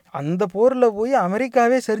 அந்த போரில் போய்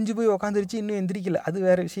அமெரிக்காவே சரிஞ்சு போய் உக்காந்துருச்சு, இன்னும் எந்திரிக்கல, அது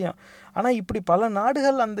வேறு விஷயம். ஆனால் இப்படி பல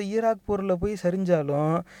நாடுகள் அந்த ஈராக் போரில் போய்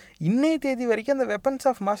சரிஞ்சாலும் இன்னைய தேதி வரைக்கும் அந்த வெப்பன்ஸ்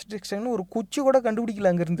ஆஃப் மாஸ் டிஸ்ட்ரக்ஷன் ஒரு குச்சி கூட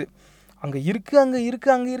கண்டுபிடிக்கல. அங்கேருந்து அங்கே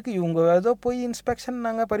இருக்குது. இவங்க ஏதோ போய்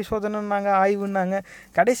இன்ஸ்பெக்ஷன்னாங்க, பரிசோதனைன்னாங்க, ஆய்வுன்னாங்க,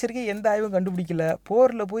 கடைசி வரைக்கும் எந்த ஆய்வும் கண்டுபிடிக்கல.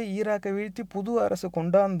 போரில் போய் ஈராக்கை வீழ்த்தி புது அரசு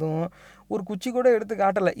கொண்டாந்தும் ஒரு குச்சி கூட எடுத்து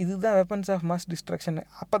காட்டலை. இதுதான் வெப்பன்ஸ் ஆஃப் மாஸ் டிஸ்ட்ரக்ஷன்.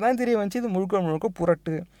 அப்போ தான் தெரிய வந்துச்சு இது முழுக்க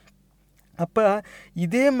புரட்டு. அப்போ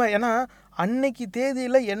இதே மாதிரி, ஏன்னா அன்னைக்கு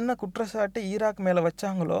தேதியில் என்ன குற்றச்சாட்டு ஈராக் மேலே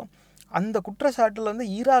வச்சாங்களோ அந்த குற்றச்சாட்டில்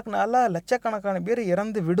ஈராக்னால லட்சக்கணக்கான பேர்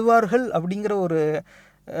இறந்து விடுவார்கள் அப்படிங்கிற ஒரு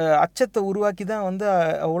அச்சத்தை உருவாக்கி தான்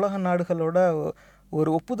உலக நாடுகளோட ஒரு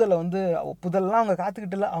ஒப்புதல்லாம் அவங்க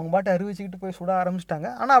காத்துக்கிட்டு இல்லை, அவங்க பாட்டு அறிவிச்சுக்கிட்டு போய் சுட ஆரம்பிச்சிட்டாங்க.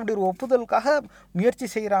 ஆனால் அப்படி ஒரு ஒப்புதலுக்காக முயற்சி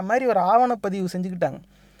செய்கிற மாதிரி ஒரு ஆவணப்பதிவு செஞ்சுக்கிட்டாங்க.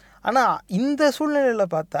 ஆனால் இந்த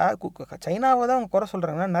சூழ்நிலையில் பார்த்தா சைனாவை தான் அவங்க குறை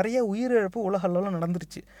சொல்கிறாங்கன்னா, நிறைய உயிரிழப்பு உலக அளவில்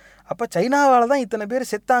நடந்துருச்சு. அப்போ சைனாவால் தான் இத்தனை பேர்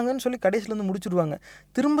செத்தாங்கன்னு சொல்லி கடைசியிலேருந்து முடிச்சுடுவாங்க.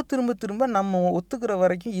 திரும்ப நம்ம ஒத்துக்கிற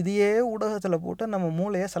வரைக்கும் இதையே ஊடகத்தில் போட்டு நம்ம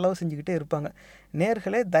மூளையை செலவு செஞ்சுக்கிட்டே இருப்பாங்க.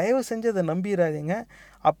 நேர்களே, தயவு செஞ்சு அதை நம்பிடாதீங்க.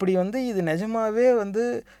 அப்படி இது நிஜமாகவே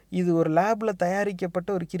இது ஒரு லேபில்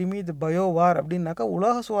தயாரிக்கப்பட்ட ஒரு கிருமி, இது பயோவார் அப்படின்னாக்கா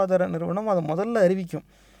உலக சுகாதார நிறுவனம் அதை முதல்ல அறிவிக்கும்.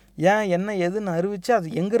 ஏன் என்ன எதுன்னு அறிவித்து அது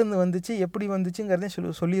எங்கேருந்து வந்துச்சு, எப்படி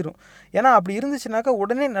வந்துச்சுங்கிறதையும் சொல்லிடும். ஏன்னா அப்படி இருந்துச்சுனாக்கா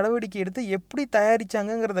உடனே நடவடிக்கை எடுத்து எப்படி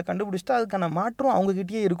தயாரித்தாங்கங்கிறத கண்டுபிடிச்சிட்டு அதுக்கான மாற்றம்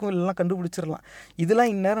அவங்ககிட்டயே இருக்கும், இல்லைனா கண்டுபிடிச்சிடலாம்.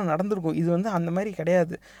 இதெல்லாம் இந்நேரம் நடந்திருக்கும். இது அந்த மாதிரி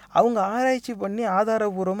கிடையாது. அவங்க ஆராய்ச்சி பண்ணி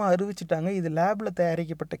ஆதாரபூர்வமாக அறிவிச்சிட்டாங்க இது லேபில்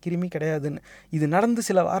தயாரிக்கப்பட்ட கிருமி கிடையாதுன்னு. இது நடந்து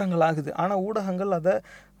சில வாரங்கள் ஆகுது. ஆனால் ஊடகங்கள் அதை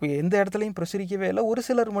எந்த இடத்துலையும் பிரசுரிக்கவே இல்லை. ஒரு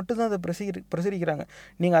சிலர் மட்டும்தான் அதை பிரசுரிக்கிறாங்க.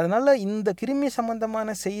 நீங்கள் அதனால் இந்த கிருமி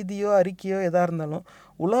சம்மந்தமான செய்தியோ அறிக்கையோ எதாக இருந்தாலும்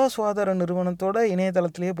உலக சுகாதார நிறுவனத்தோட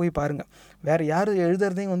இணையதளத்திலேயே போய் பாருங்கள். வேறு யாரும்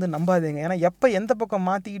எழுதுறதையும் நம்பாதீங்க. ஏன்னா எப்போ எந்த பக்கம்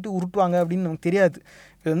மாற்றிக்கிட்டு உருட்டுவாங்க அப்படின்னு நமக்கு தெரியாது.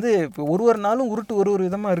 இது இப்போ ஒரு நாளும் உருட்டு ஒரு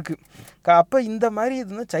விதமாக இருக்குது. அப்போ இந்த மாதிரி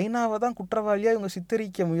இது சைனாவை தான் குற்றவாளியாக இவங்க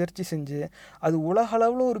சித்தரிக்க முயற்சி செஞ்சு அது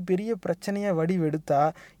உலகளவில் ஒரு பெரிய பிரச்சனையாக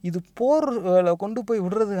வடிவெடுத்தால் இது போர் கொண்டு போய்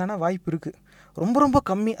விடுறதுக்கான வாய்ப்பு இருக்குது. ரொம்ப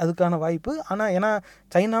கம்மி அதுக்கான வாய்ப்பு. ஆனால் ஏன்னா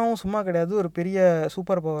சைனாவும் சும்மா கிடையாது, ஒரு பெரிய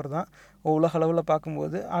சூப்பர் பவர் தான் உலக அளவில்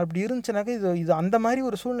பார்க்கும்போது. அப்படி இருந்துச்சுனாக்கா இது அந்த மாதிரி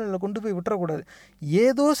ஒரு சூழ்நிலையில் கொண்டு போய் விட்டுறக்கூடாது.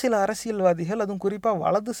 ஏதோ சில அரசியல்வாதிகள், அதுவும் குறிப்பாக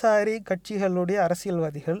வலதுசாரி கட்சிகளுடைய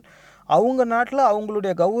அரசியல்வாதிகள், அவங்க நாட்டில்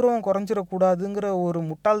அவங்களுடைய கௌரவம் குறைஞ்சிடக்கூடாதுங்கிற ஒரு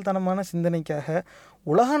முட்டாள்தனமான சிந்தனைக்காக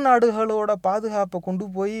உலக நாடுகளோட பாதுகாப்பை கொண்டு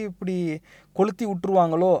போய் இப்படி கொளுத்தி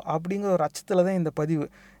விட்டுருவாங்களோ அப்படிங்கிற ஒரு அச்சத்தில் தான் இந்த பதிவு.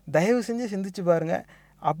 தயவு செஞ்சு சிந்திச்சு பாருங்கள்.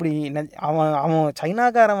 அப்படி அவன்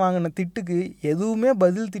சைனாக்காரன் வாங்கின திட்டுக்கு எதுவுமே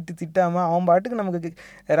பதில் திட்டாமல் அவன் பாட்டுக்கு நமக்கு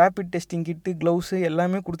ரேபிட் டெஸ்டிங் கிட்டு, க்ளவுஸு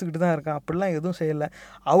எல்லாமே கொடுத்துக்கிட்டு தான் இருக்கான். அப்படிலாம் எதுவும் செய்யலை.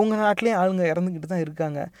 அவங்க நாட்டிலேயும் ஆளுங்க இறந்துக்கிட்டு தான்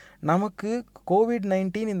இருக்காங்க. நமக்கு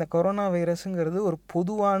COVID-19 இந்த கொரோனா வைரஸுங்கிறது ஒரு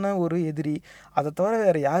பொதுவான ஒரு எதிரி. அதை தவிர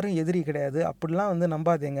வேறு யாரும் எதிரி கிடையாது. அப்படிலாம்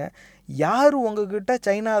நம்பாதீங்க. யார் உங்ககிட்ட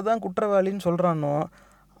சைனா தான் குற்றவாளின்னு சொல்கிறானோ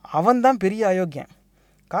அவன் தான் பெரிய அயோக்கியன்.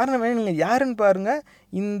 காரணம் நீங்கள் யாருன்னு பாருங்கள்.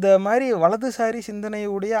 இந்த மாதிரி வலதுசாரி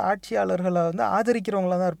சிந்தனையுடைய ஆட்சியாளர்களை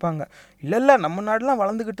ஆதரிக்கிறவங்களாக தான் இருப்பாங்க. இல்லை நம்ம நாடெலாம்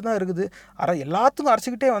வளர்ந்துக்கிட்டு தான் இருக்குது, எல்லாத்துக்கும்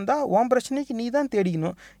அரைச்சிக்கிட்டே வந்தால் உன் பிரச்சனைக்கு நீ தான்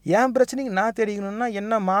தேடிக்கணும், என் பிரச்சனைக்கு நான் தேடிக்கணும்னா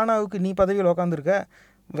என்ன? மானாவுக்கு நீ பதவியில் உக்காந்துருக்க,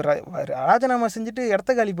 ராஜினாமா செஞ்சுட்டு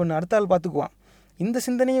இடத்த காலி பண்ணு, அடுத்த ஆள் பார்த்துக்குவான். இந்த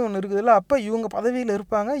சிந்தனையும் ஒன்று இருக்குதுல்ல. அப்போ இவங்க பதவியில்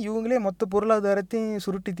இருப்பாங்க, இவங்களே மொத்த பொருளாதாரத்தையும்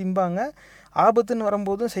சுருட்டி திம்பாங்க. ஆபத்துன்னு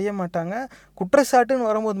வரும்போதும் செய்ய மாட்டாங்க, குற்றச்சாட்டுன்னு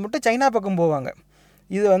வரும்போது மட்டும் சைனா பக்கம் போவாங்க.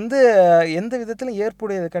 இது எந்த விதத்திலும்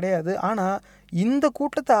ஏற்புடையது கிடையாது. ஆனால் இந்த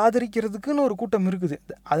கூட்டத்தை ஆதரிக்கிறதுக்குன்னு ஒரு கூட்டம் இருக்குது.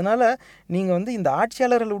 அதனால் நீங்கள் இந்த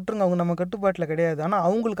ஆட்சியாளர்களை விட்டுருங்க, அவங்க நம்ம கட்டுப்பாட்டில் கிடையாது. ஆனால்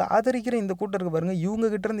அவங்களுக்கு ஆதரிக்கிற இந்த கூட்டம் இருக்குது பாருங்கள்,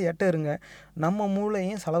 இவங்ககிட்டேருந்து எட்ட இருங்க, நம்ம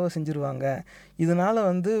மூளையும் செலவு செஞ்சுருவாங்க. இதனால்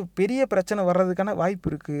பெரிய பிரச்சனை வர்றதுக்கான வாய்ப்பு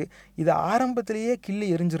இருக்குது. இதை ஆரம்பத்திலேயே கிள்ளி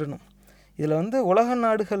எரிஞ்சிடணும். இதில் வந்து உலக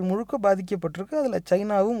நாடுகள் முழுக்க பாதிக்கப்பட்டிருக்கு, அதில்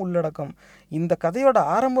சைனாவும் உள்ளடக்கம். இந்த கதையோட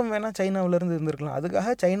ஆரம்பம் வேணால் சைனாவிலேருந்து இருந்திருக்கலாம்.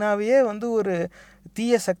 அதுக்காக சைனாவையே வந்து ஒரு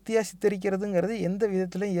தீய சக்தியாக சித்தரிக்கிறதுங்கிறது எந்த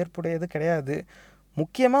விதத்திலையும் ஏற்புடையது கிடையாது.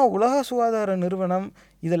 முக்கியமாக உலக சுகாதார நிறுவனம்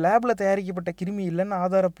இது லேபில் தயாரிக்கப்பட்ட கிருமி இல்லைன்னு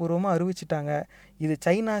ஆதாரப்பூர்வமாக அறிவிச்சிட்டாங்க. இது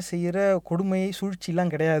சைனா செய்கிற கொடுமை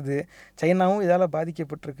சூழ்ச்சிலாம் கிடையாது. சைனாவும் இதால்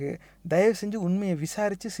பாதிக்கப்பட்டிருக்கு. தயவு செஞ்சு உண்மையை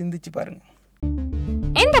விசாரித்து சிந்திச்சு பாருங்கள்.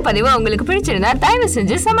 இந்த பதிவு உங்களுக்கு பிடிச்சிருந்தா தயவு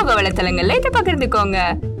செஞ்சு சமூக வலைத்தளங்கள்ல இதை பகிர்ந்துக்கோங்க.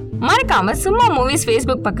 மறக்காம சும்மா மூவிஸ்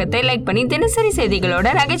Facebook பக்கத்தை லைக் பண்ணி தினசரி செய்திகளோட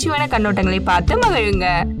நகைச்சுவையான கண்ணோட்டங்களை பார்த்து மகிழுங்க.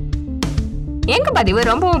 எங்க பதிவு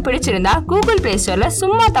ரொம்பவும் பிடிச்சிருந்தா கூகுள் பிளே ஸ்டோர்ல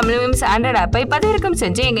சும்மா தமிழ் மீம்ஸ் ஆண்ட்ராய்டு ஆப்பை பதிவிறக்கம்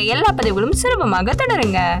செஞ்சு எங்க எல்லா பதிவுகளும் சுலபமாக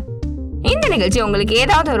தொடருங்க. இந்த நிகழ்ச்சி உங்களுக்கு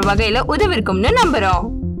ஏதாவது ஒரு வகையில உதவிருக்கும்னு நம்புறோம்.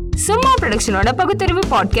 சும்மா ப்ரொடக்ஷனோட பகுத்தறிவு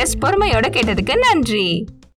பாட்காஸ்ட் பொறுமையோட கேட்டதுக்கு நன்றி.